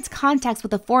 defendant's contacts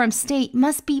with the forum state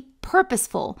must be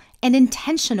purposeful and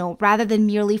intentional rather than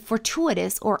merely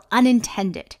fortuitous or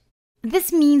unintended.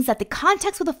 This means that the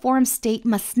contacts with the forum state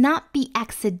must not be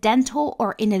accidental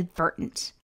or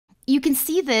inadvertent. You can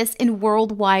see this in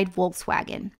Worldwide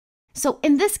Volkswagen. So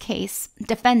in this case,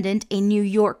 defendant, a New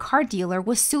York car dealer,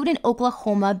 was sued in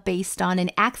Oklahoma based on an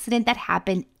accident that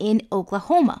happened in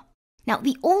Oklahoma. Now,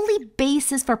 the only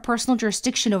basis for personal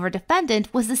jurisdiction over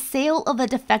defendant was the sale of a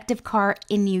defective car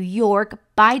in New York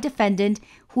by defendant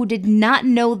who did not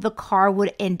know the car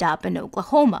would end up in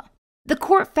Oklahoma. The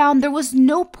court found there was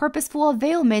no purposeful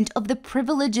availment of the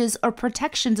privileges or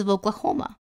protections of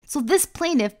Oklahoma. So this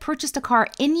plaintiff purchased a car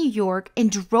in New York and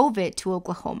drove it to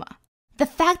Oklahoma. The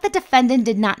fact that defendant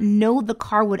did not know the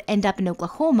car would end up in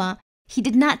Oklahoma, he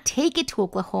did not take it to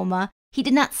Oklahoma, he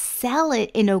did not sell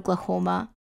it in Oklahoma,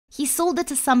 he sold it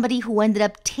to somebody who ended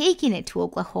up taking it to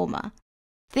Oklahoma.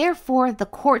 Therefore, the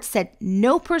court said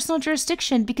no personal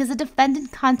jurisdiction because the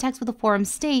defendant's contacts with the forum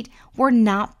state were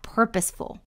not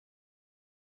purposeful.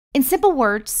 In simple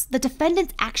words, the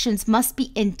defendant's actions must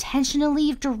be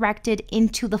intentionally directed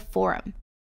into the forum.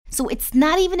 So it's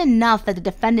not even enough that the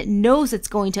defendant knows it's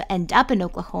going to end up in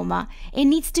Oklahoma. It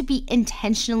needs to be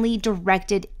intentionally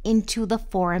directed into the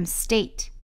forum state.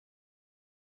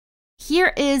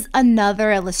 Here is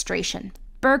another illustration.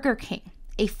 Burger King,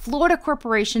 a Florida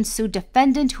corporation, sued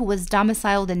defendant who was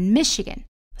domiciled in Michigan,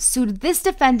 sued this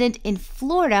defendant in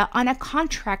Florida on a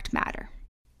contract matter.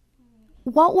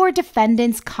 What were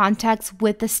defendant's contacts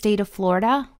with the state of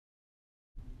Florida?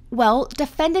 Well,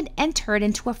 defendant entered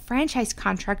into a franchise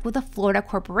contract with a Florida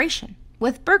corporation,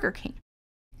 with Burger King.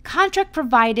 Contract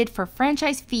provided for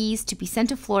franchise fees to be sent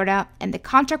to Florida, and the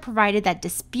contract provided that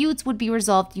disputes would be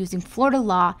resolved using Florida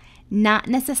law, not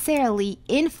necessarily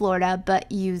in Florida,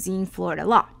 but using Florida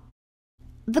law.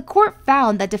 The court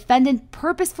found that defendant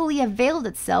purposefully availed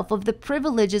itself of the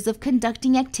privileges of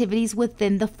conducting activities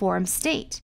within the forum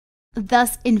state,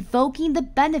 thus invoking the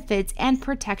benefits and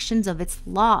protections of its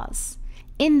laws.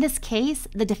 In this case,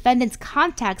 the defendant's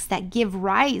contacts that give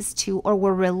rise to or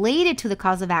were related to the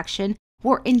cause of action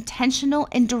were intentional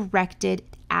and directed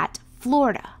at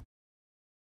Florida.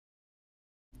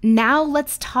 Now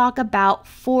let's talk about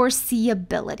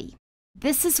foreseeability.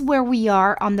 This is where we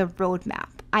are on the roadmap.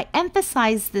 I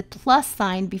emphasize the plus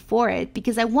sign before it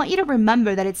because I want you to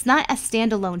remember that it's not a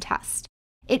standalone test.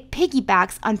 It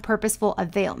piggybacks on purposeful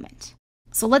availment.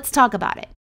 So let's talk about it.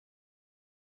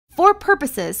 For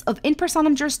purposes of in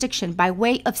personam jurisdiction by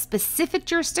way of specific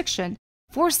jurisdiction,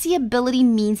 foreseeability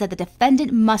means that the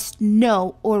defendant must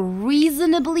know or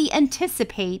reasonably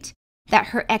anticipate that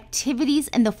her activities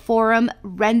in the forum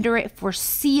render it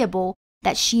foreseeable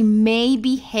that she may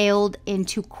be hailed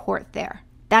into court there.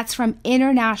 That's from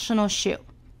International Shoe.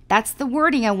 That's the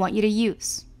wording I want you to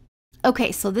use.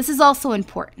 Okay, so this is also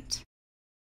important.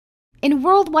 In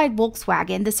Worldwide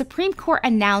Volkswagen, the Supreme Court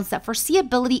announced that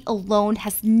foreseeability alone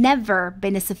has never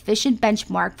been a sufficient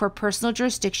benchmark for personal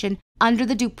jurisdiction under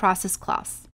the Due Process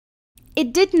Clause.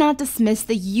 It did not dismiss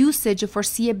the usage of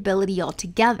foreseeability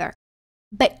altogether,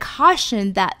 but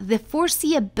cautioned that the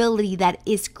foreseeability that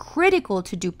is critical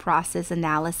to due process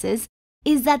analysis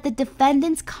is that the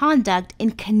defendant's conduct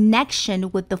in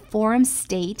connection with the forum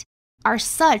state are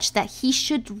such that he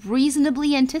should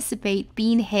reasonably anticipate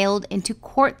being hailed into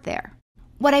court there.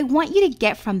 What I want you to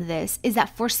get from this is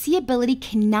that foreseeability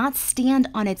cannot stand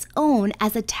on its own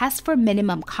as a test for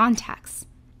minimum contacts,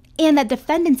 and that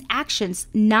defendant's actions,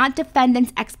 not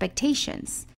defendant's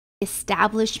expectations,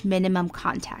 establish minimum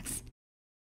contacts.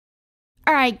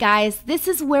 Alright guys, this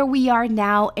is where we are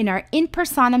now in our in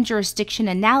personam jurisdiction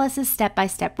analysis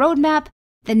step-by-step roadmap.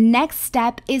 The next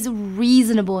step is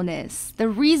reasonableness, the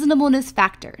reasonableness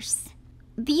factors.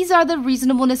 These are the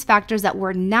reasonableness factors that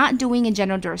we're not doing in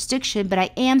general jurisdiction, but I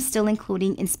am still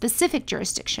including in specific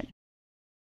jurisdiction.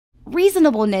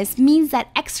 Reasonableness means that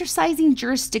exercising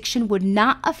jurisdiction would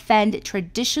not offend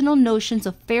traditional notions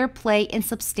of fair play and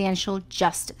substantial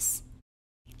justice.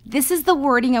 This is the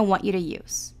wording I want you to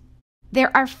use.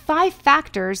 There are 5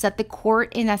 factors that the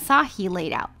court in Asahi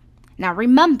laid out. Now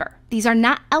remember, these are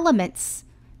not elements.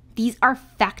 These are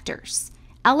factors.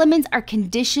 Elements are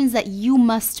conditions that you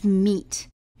must meet,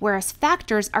 whereas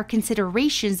factors are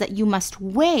considerations that you must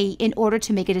weigh in order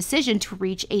to make a decision to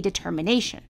reach a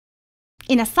determination.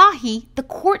 In Asahi, the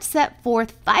court set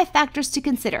forth 5 factors to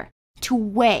consider, to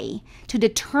weigh, to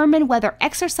determine whether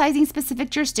exercising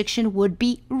specific jurisdiction would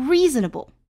be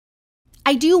reasonable.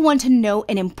 I do want to note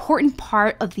an important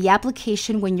part of the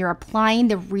application when you're applying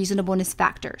the reasonableness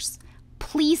factors.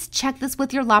 Please check this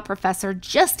with your law professor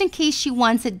just in case she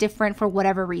wants it different for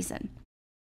whatever reason.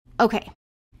 Okay,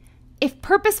 if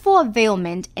purposeful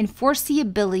availment and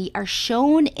foreseeability are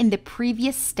shown in the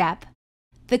previous step,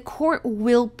 the court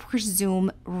will presume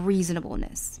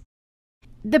reasonableness.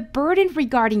 The burden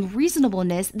regarding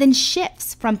reasonableness then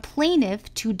shifts from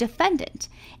plaintiff to defendant,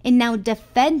 and now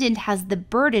defendant has the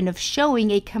burden of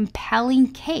showing a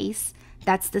compelling case,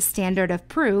 that's the standard of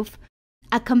proof,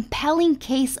 a compelling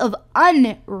case of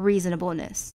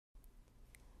unreasonableness.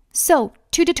 So,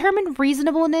 to determine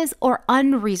reasonableness or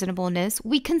unreasonableness,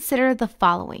 we consider the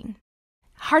following: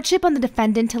 hardship on the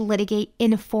defendant to litigate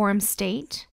in a forum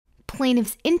state,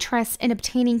 plaintiff's interest in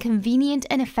obtaining convenient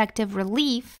and effective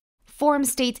relief, forum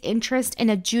state's interest in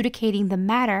adjudicating the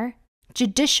matter,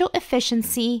 judicial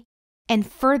efficiency, and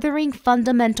furthering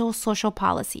fundamental social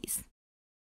policies.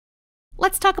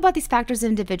 Let's talk about these factors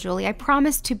individually. I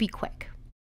promise to be quick.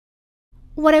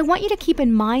 What I want you to keep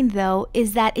in mind, though,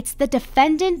 is that it's the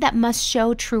defendant that must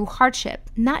show true hardship,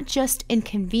 not just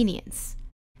inconvenience.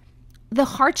 The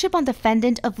hardship on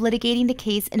defendant of litigating the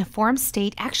case in a forum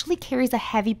state actually carries a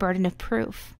heavy burden of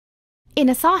proof. In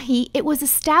Asahi, it was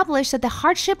established that the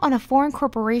hardship on a foreign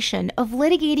corporation of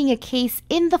litigating a case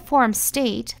in the forum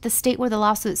state, the state where the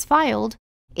lawsuit is filed,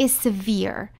 is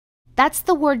severe. That's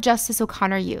the word Justice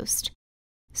O'Connor used.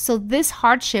 So this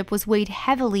hardship was weighed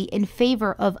heavily in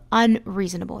favor of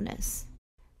unreasonableness,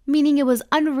 meaning it was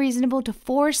unreasonable to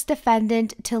force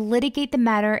defendant to litigate the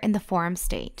matter in the forum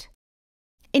state.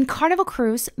 In Carnival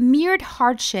Cruise, mirrored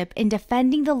hardship in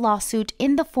defending the lawsuit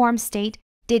in the forum state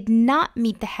did not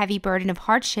meet the heavy burden of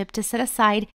hardship to set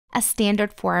aside a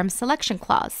standard forum selection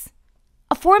clause.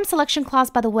 A forum selection clause,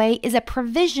 by the way, is a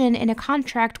provision in a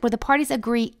contract where the parties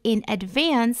agree in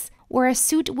advance where a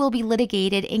suit will be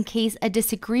litigated in case a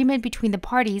disagreement between the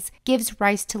parties gives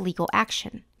rise to legal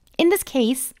action. In this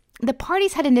case, the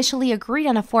parties had initially agreed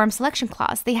on a forum selection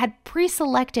clause. They had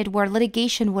pre-selected where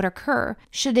litigation would occur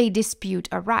should a dispute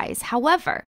arise.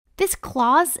 However, this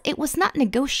clause, it was not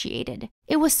negotiated.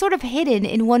 It was sort of hidden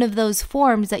in one of those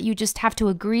forms that you just have to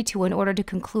agree to in order to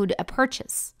conclude a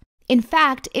purchase. In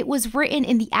fact, it was written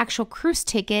in the actual cruise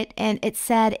ticket, and it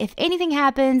said, if anything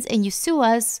happens and you sue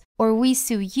us or we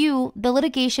sue you, the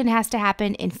litigation has to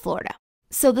happen in Florida.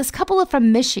 So this couple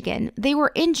from Michigan, they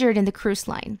were injured in the cruise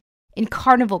line, in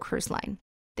Carnival Cruise Line.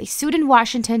 They sued in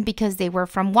Washington because they were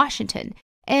from Washington,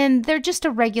 and they're just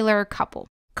a regular couple.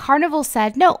 Carnival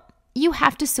said, no, you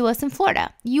have to sue us in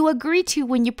Florida. You agreed to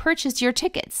when you purchased your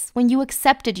tickets, when you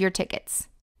accepted your tickets.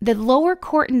 The lower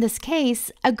court in this case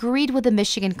agreed with the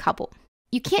Michigan couple.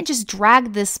 You can't just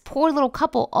drag this poor little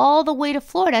couple all the way to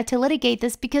Florida to litigate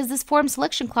this because this forum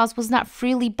selection clause was not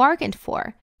freely bargained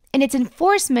for. And its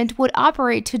enforcement would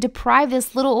operate to deprive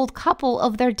this little old couple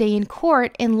of their day in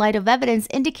court in light of evidence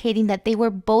indicating that they were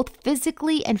both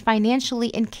physically and financially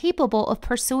incapable of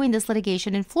pursuing this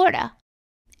litigation in Florida.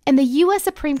 And the U.S.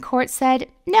 Supreme Court said,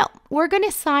 no, we're going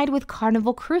to side with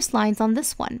Carnival Cruise Lines on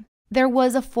this one. There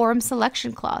was a forum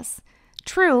selection clause.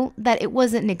 True that it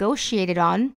wasn't negotiated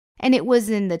on, and it was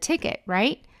in the ticket,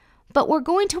 right? But we're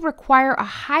going to require a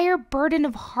higher burden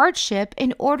of hardship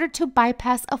in order to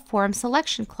bypass a forum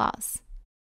selection clause.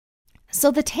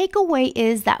 So the takeaway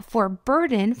is that for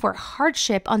burden, for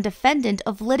hardship on defendant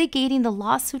of litigating the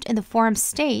lawsuit in the forum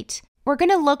state, we're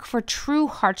going to look for true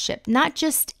hardship, not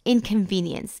just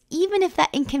inconvenience, even if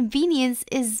that inconvenience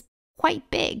is quite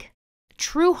big.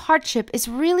 True hardship is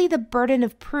really the burden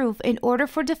of proof in order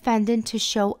for defendant to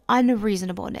show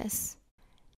unreasonableness.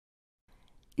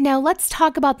 Now let's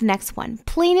talk about the next one,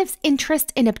 plaintiff's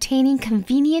interest in obtaining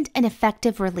convenient and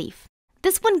effective relief.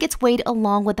 This one gets weighed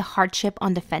along with the hardship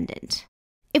on defendant.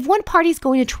 If one party is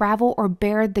going to travel or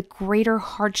bear the greater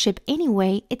hardship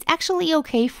anyway, it's actually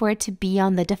okay for it to be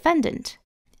on the defendant.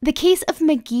 The case of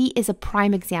McGee is a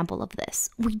prime example of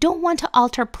this. We don't want to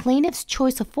alter plaintiff's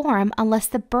choice of forum unless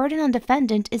the burden on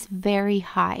defendant is very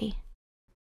high.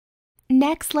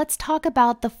 Next, let's talk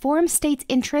about the forum state's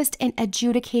interest in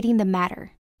adjudicating the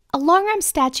matter. A long-arm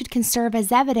statute can serve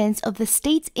as evidence of the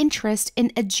state's interest in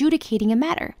adjudicating a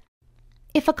matter.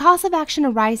 If a cause of action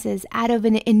arises out of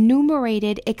an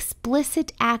enumerated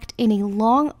explicit act in a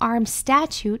long-arm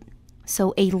statute,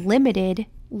 so a limited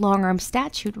long-arm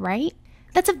statute, right?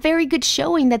 That's a very good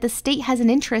showing that the state has an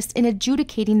interest in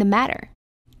adjudicating the matter.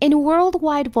 In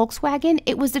Worldwide Volkswagen,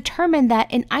 it was determined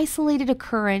that an isolated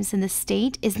occurrence in the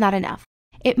state is not enough.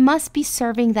 It must be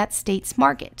serving that state's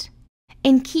market.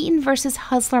 In Keaton versus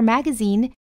Hustler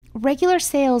magazine, regular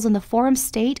sales in the forum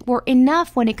state were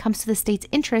enough when it comes to the state's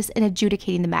interest in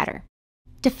adjudicating the matter.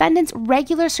 Defendants'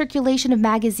 regular circulation of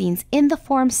magazines in the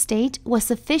forum state was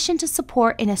sufficient to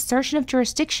support an assertion of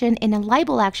jurisdiction in a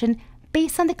libel action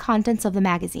based on the contents of the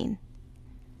magazine.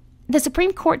 The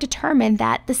Supreme Court determined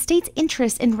that the state's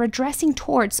interest in redressing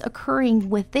torts occurring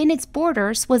within its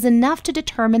borders was enough to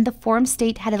determine the forum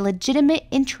state had a legitimate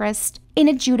interest in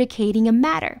adjudicating a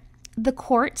matter. The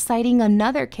court, citing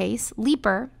another case,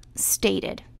 Leeper,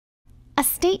 stated, "A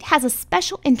state has a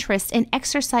special interest in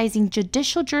exercising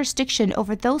judicial jurisdiction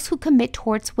over those who commit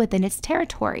torts within its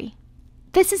territory.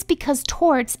 This is because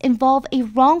torts involve a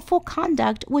wrongful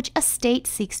conduct which a state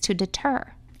seeks to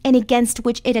deter, and against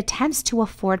which it attempts to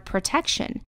afford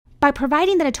protection, by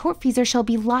providing that a tortfeasor shall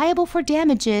be liable for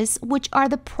damages which are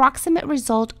the proximate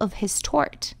result of his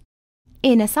tort."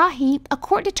 In Asahi, a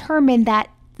court determined that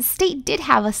the state did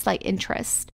have a slight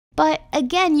interest, but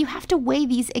again, you have to weigh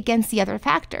these against the other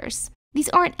factors. These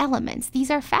aren't elements,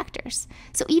 these are factors.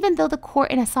 So even though the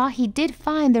court in Asahi did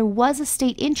find there was a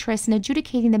state interest in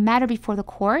adjudicating the matter before the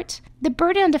court, the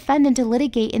burden on defendant to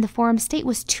litigate in the forum state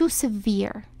was too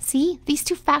severe. See, these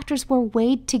two factors were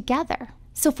weighed together.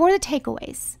 So for the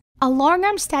takeaways, a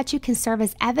long-arm statute can serve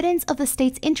as evidence of the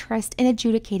state's interest in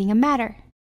adjudicating a matter.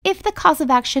 If the cause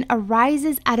of action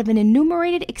arises out of an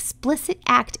enumerated explicit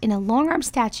act in a long-arm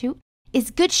statute,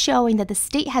 is good showing that the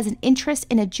state has an interest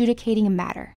in adjudicating a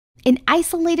matter. An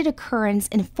isolated occurrence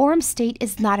in a forum state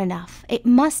is not enough. It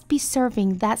must be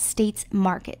serving that state's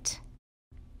market.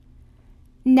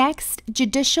 Next,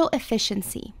 judicial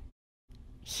efficiency.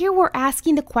 Here we're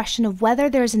asking the question of whether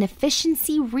there's an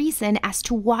efficiency reason as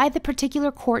to why the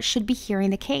particular court should be hearing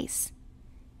the case.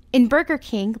 In Burger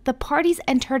King, the parties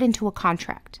entered into a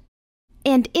contract.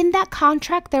 And in that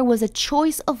contract, there was a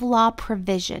choice of law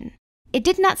provision. It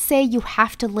did not say you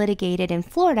have to litigate it in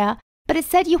Florida, but it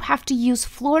said you have to use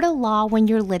Florida law when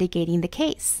you're litigating the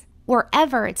case,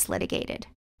 wherever it's litigated.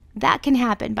 That can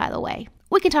happen, by the way.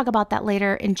 We can talk about that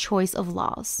later in choice of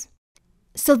laws.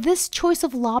 So this choice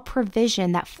of law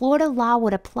provision that Florida law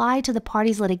would apply to the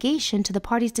party's litigation, to the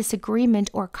party's disagreement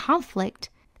or conflict,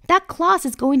 that clause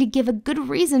is going to give a good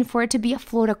reason for it to be a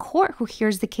Florida court who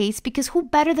hears the case, because who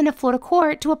better than a Florida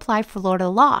court to apply Florida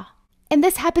law? And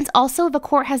this happens also if a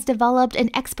court has developed an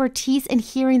expertise in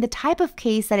hearing the type of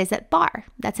case that is at bar.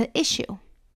 That's an issue.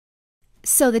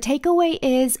 So the takeaway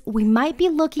is we might be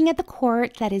looking at the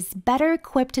court that is better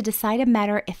equipped to decide a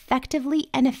matter effectively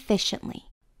and efficiently.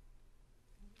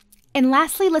 And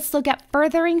lastly, let's look at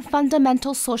furthering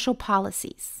fundamental social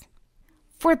policies.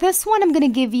 For this one, I'm going to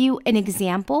give you an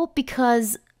example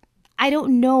because I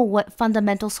don't know what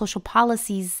fundamental social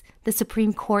policies the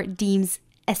Supreme Court deems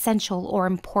essential or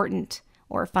important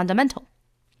or fundamental.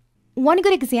 One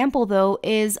good example, though,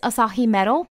 is Asahi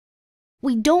Metal.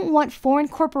 We don't want foreign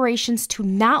corporations to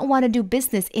not want to do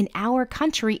business in our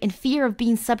country in fear of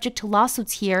being subject to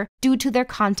lawsuits here due to their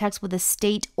contacts with the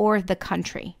state or the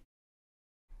country.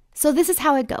 So this is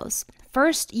how it goes.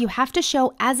 First, you have to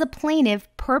show as a plaintiff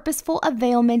purposeful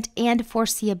availment and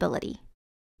foreseeability.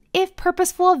 If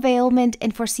purposeful availment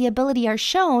and foreseeability are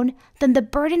shown, then the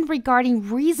burden regarding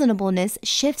reasonableness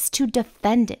shifts to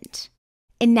defendant.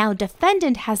 And now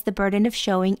defendant has the burden of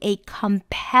showing a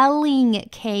compelling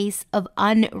case of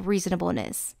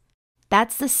unreasonableness.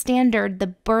 That's the standard, the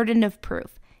burden of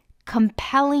proof.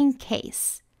 Compelling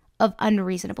case of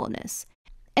unreasonableness.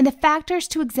 And the factors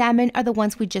to examine are the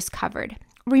ones we just covered.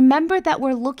 Remember that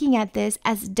we're looking at this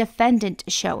as defendant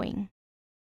showing.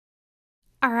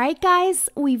 All right, guys,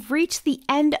 we've reached the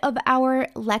end of our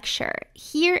lecture.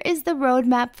 Here is the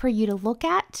roadmap for you to look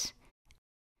at.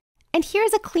 And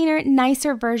here's a cleaner,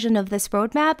 nicer version of this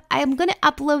roadmap. I'm going to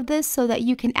upload this so that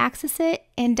you can access it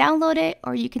and download it,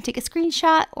 or you can take a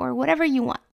screenshot or whatever you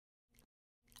want.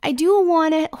 I do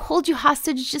want to hold you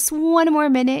hostage just one more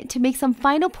minute to make some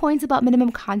final points about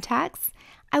minimum contacts.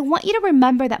 I want you to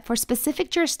remember that for specific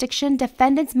jurisdiction,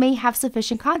 defendants may have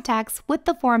sufficient contacts with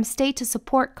the forum state to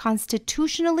support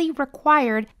constitutionally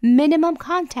required minimum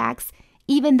contacts,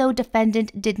 even though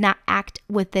defendant did not act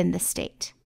within the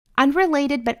state.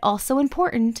 Unrelated but also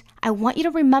important, I want you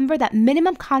to remember that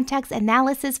minimum context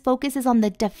analysis focuses on the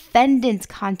defendant's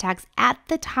context at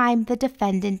the time the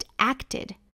defendant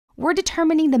acted. We're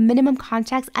determining the minimum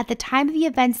context at the time the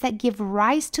events that give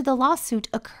rise to the lawsuit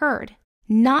occurred,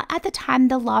 not at the time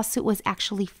the lawsuit was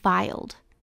actually filed.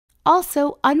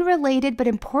 Also, unrelated but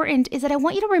important is that I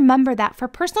want you to remember that for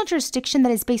personal jurisdiction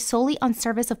that is based solely on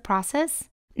service of process,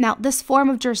 now this form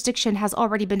of jurisdiction has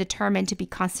already been determined to be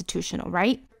constitutional,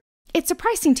 right? It's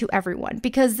surprising to everyone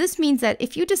because this means that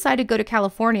if you decide to go to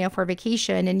California for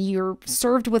vacation and you're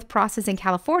served with process in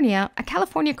California, a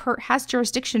California court has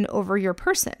jurisdiction over your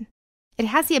person. It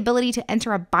has the ability to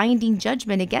enter a binding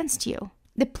judgment against you.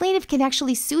 The plaintiff can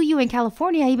actually sue you in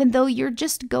California even though you're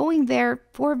just going there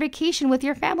for a vacation with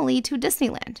your family to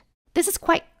Disneyland. This is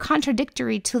quite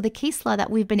contradictory to the case law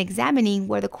that we've been examining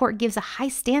where the court gives a high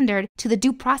standard to the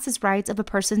due process rights of a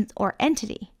person or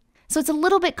entity. So it's a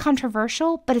little bit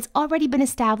controversial, but it's already been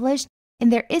established, and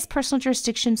there is personal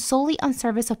jurisdiction solely on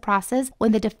service of process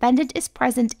when the defendant is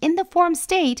present in the forum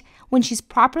state when she's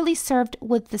properly served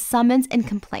with the summons and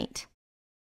complaint.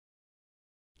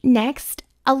 Next,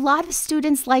 a lot of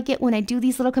students like it when I do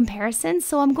these little comparisons,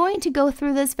 so I'm going to go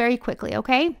through this very quickly,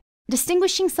 okay?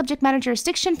 Distinguishing subject matter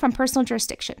jurisdiction from personal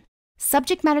jurisdiction.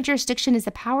 Subject matter jurisdiction is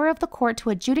the power of the court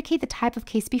to adjudicate the type of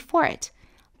case before it.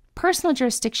 Personal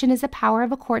jurisdiction is the power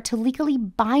of a court to legally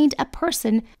bind a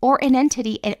person or an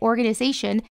entity and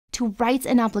organization to rights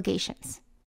and obligations.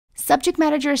 Subject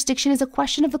matter jurisdiction is a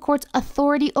question of the court's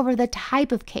authority over the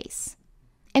type of case.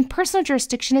 And personal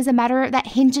jurisdiction is a matter that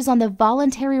hinges on the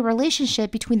voluntary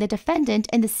relationship between the defendant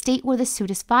and the state where the suit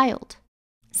is filed.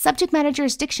 Subject matter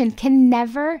jurisdiction can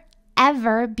never,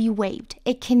 ever be waived.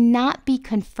 It cannot be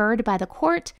conferred by the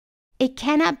court. It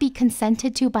cannot be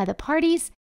consented to by the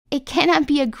parties. It cannot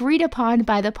be agreed upon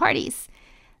by the parties.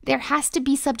 There has to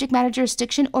be subject matter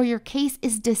jurisdiction or your case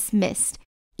is dismissed,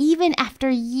 even after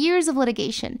years of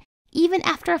litigation, even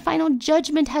after a final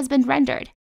judgment has been rendered.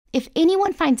 If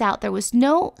anyone finds out there was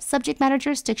no subject matter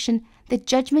jurisdiction, the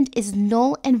judgment is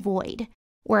null and void.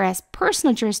 Whereas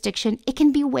personal jurisdiction, it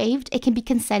can be waived, it can be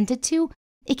consented to,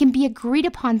 it can be agreed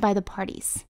upon by the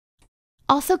parties.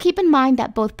 Also keep in mind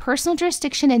that both personal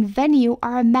jurisdiction and venue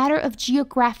are a matter of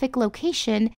geographic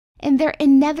location and they're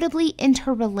inevitably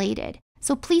interrelated.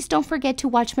 So please don't forget to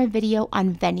watch my video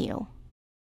on venue.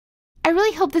 I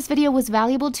really hope this video was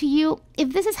valuable to you.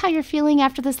 If this is how you're feeling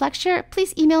after this lecture,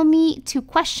 please email me to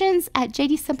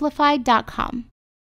questions@jdsimplified.com.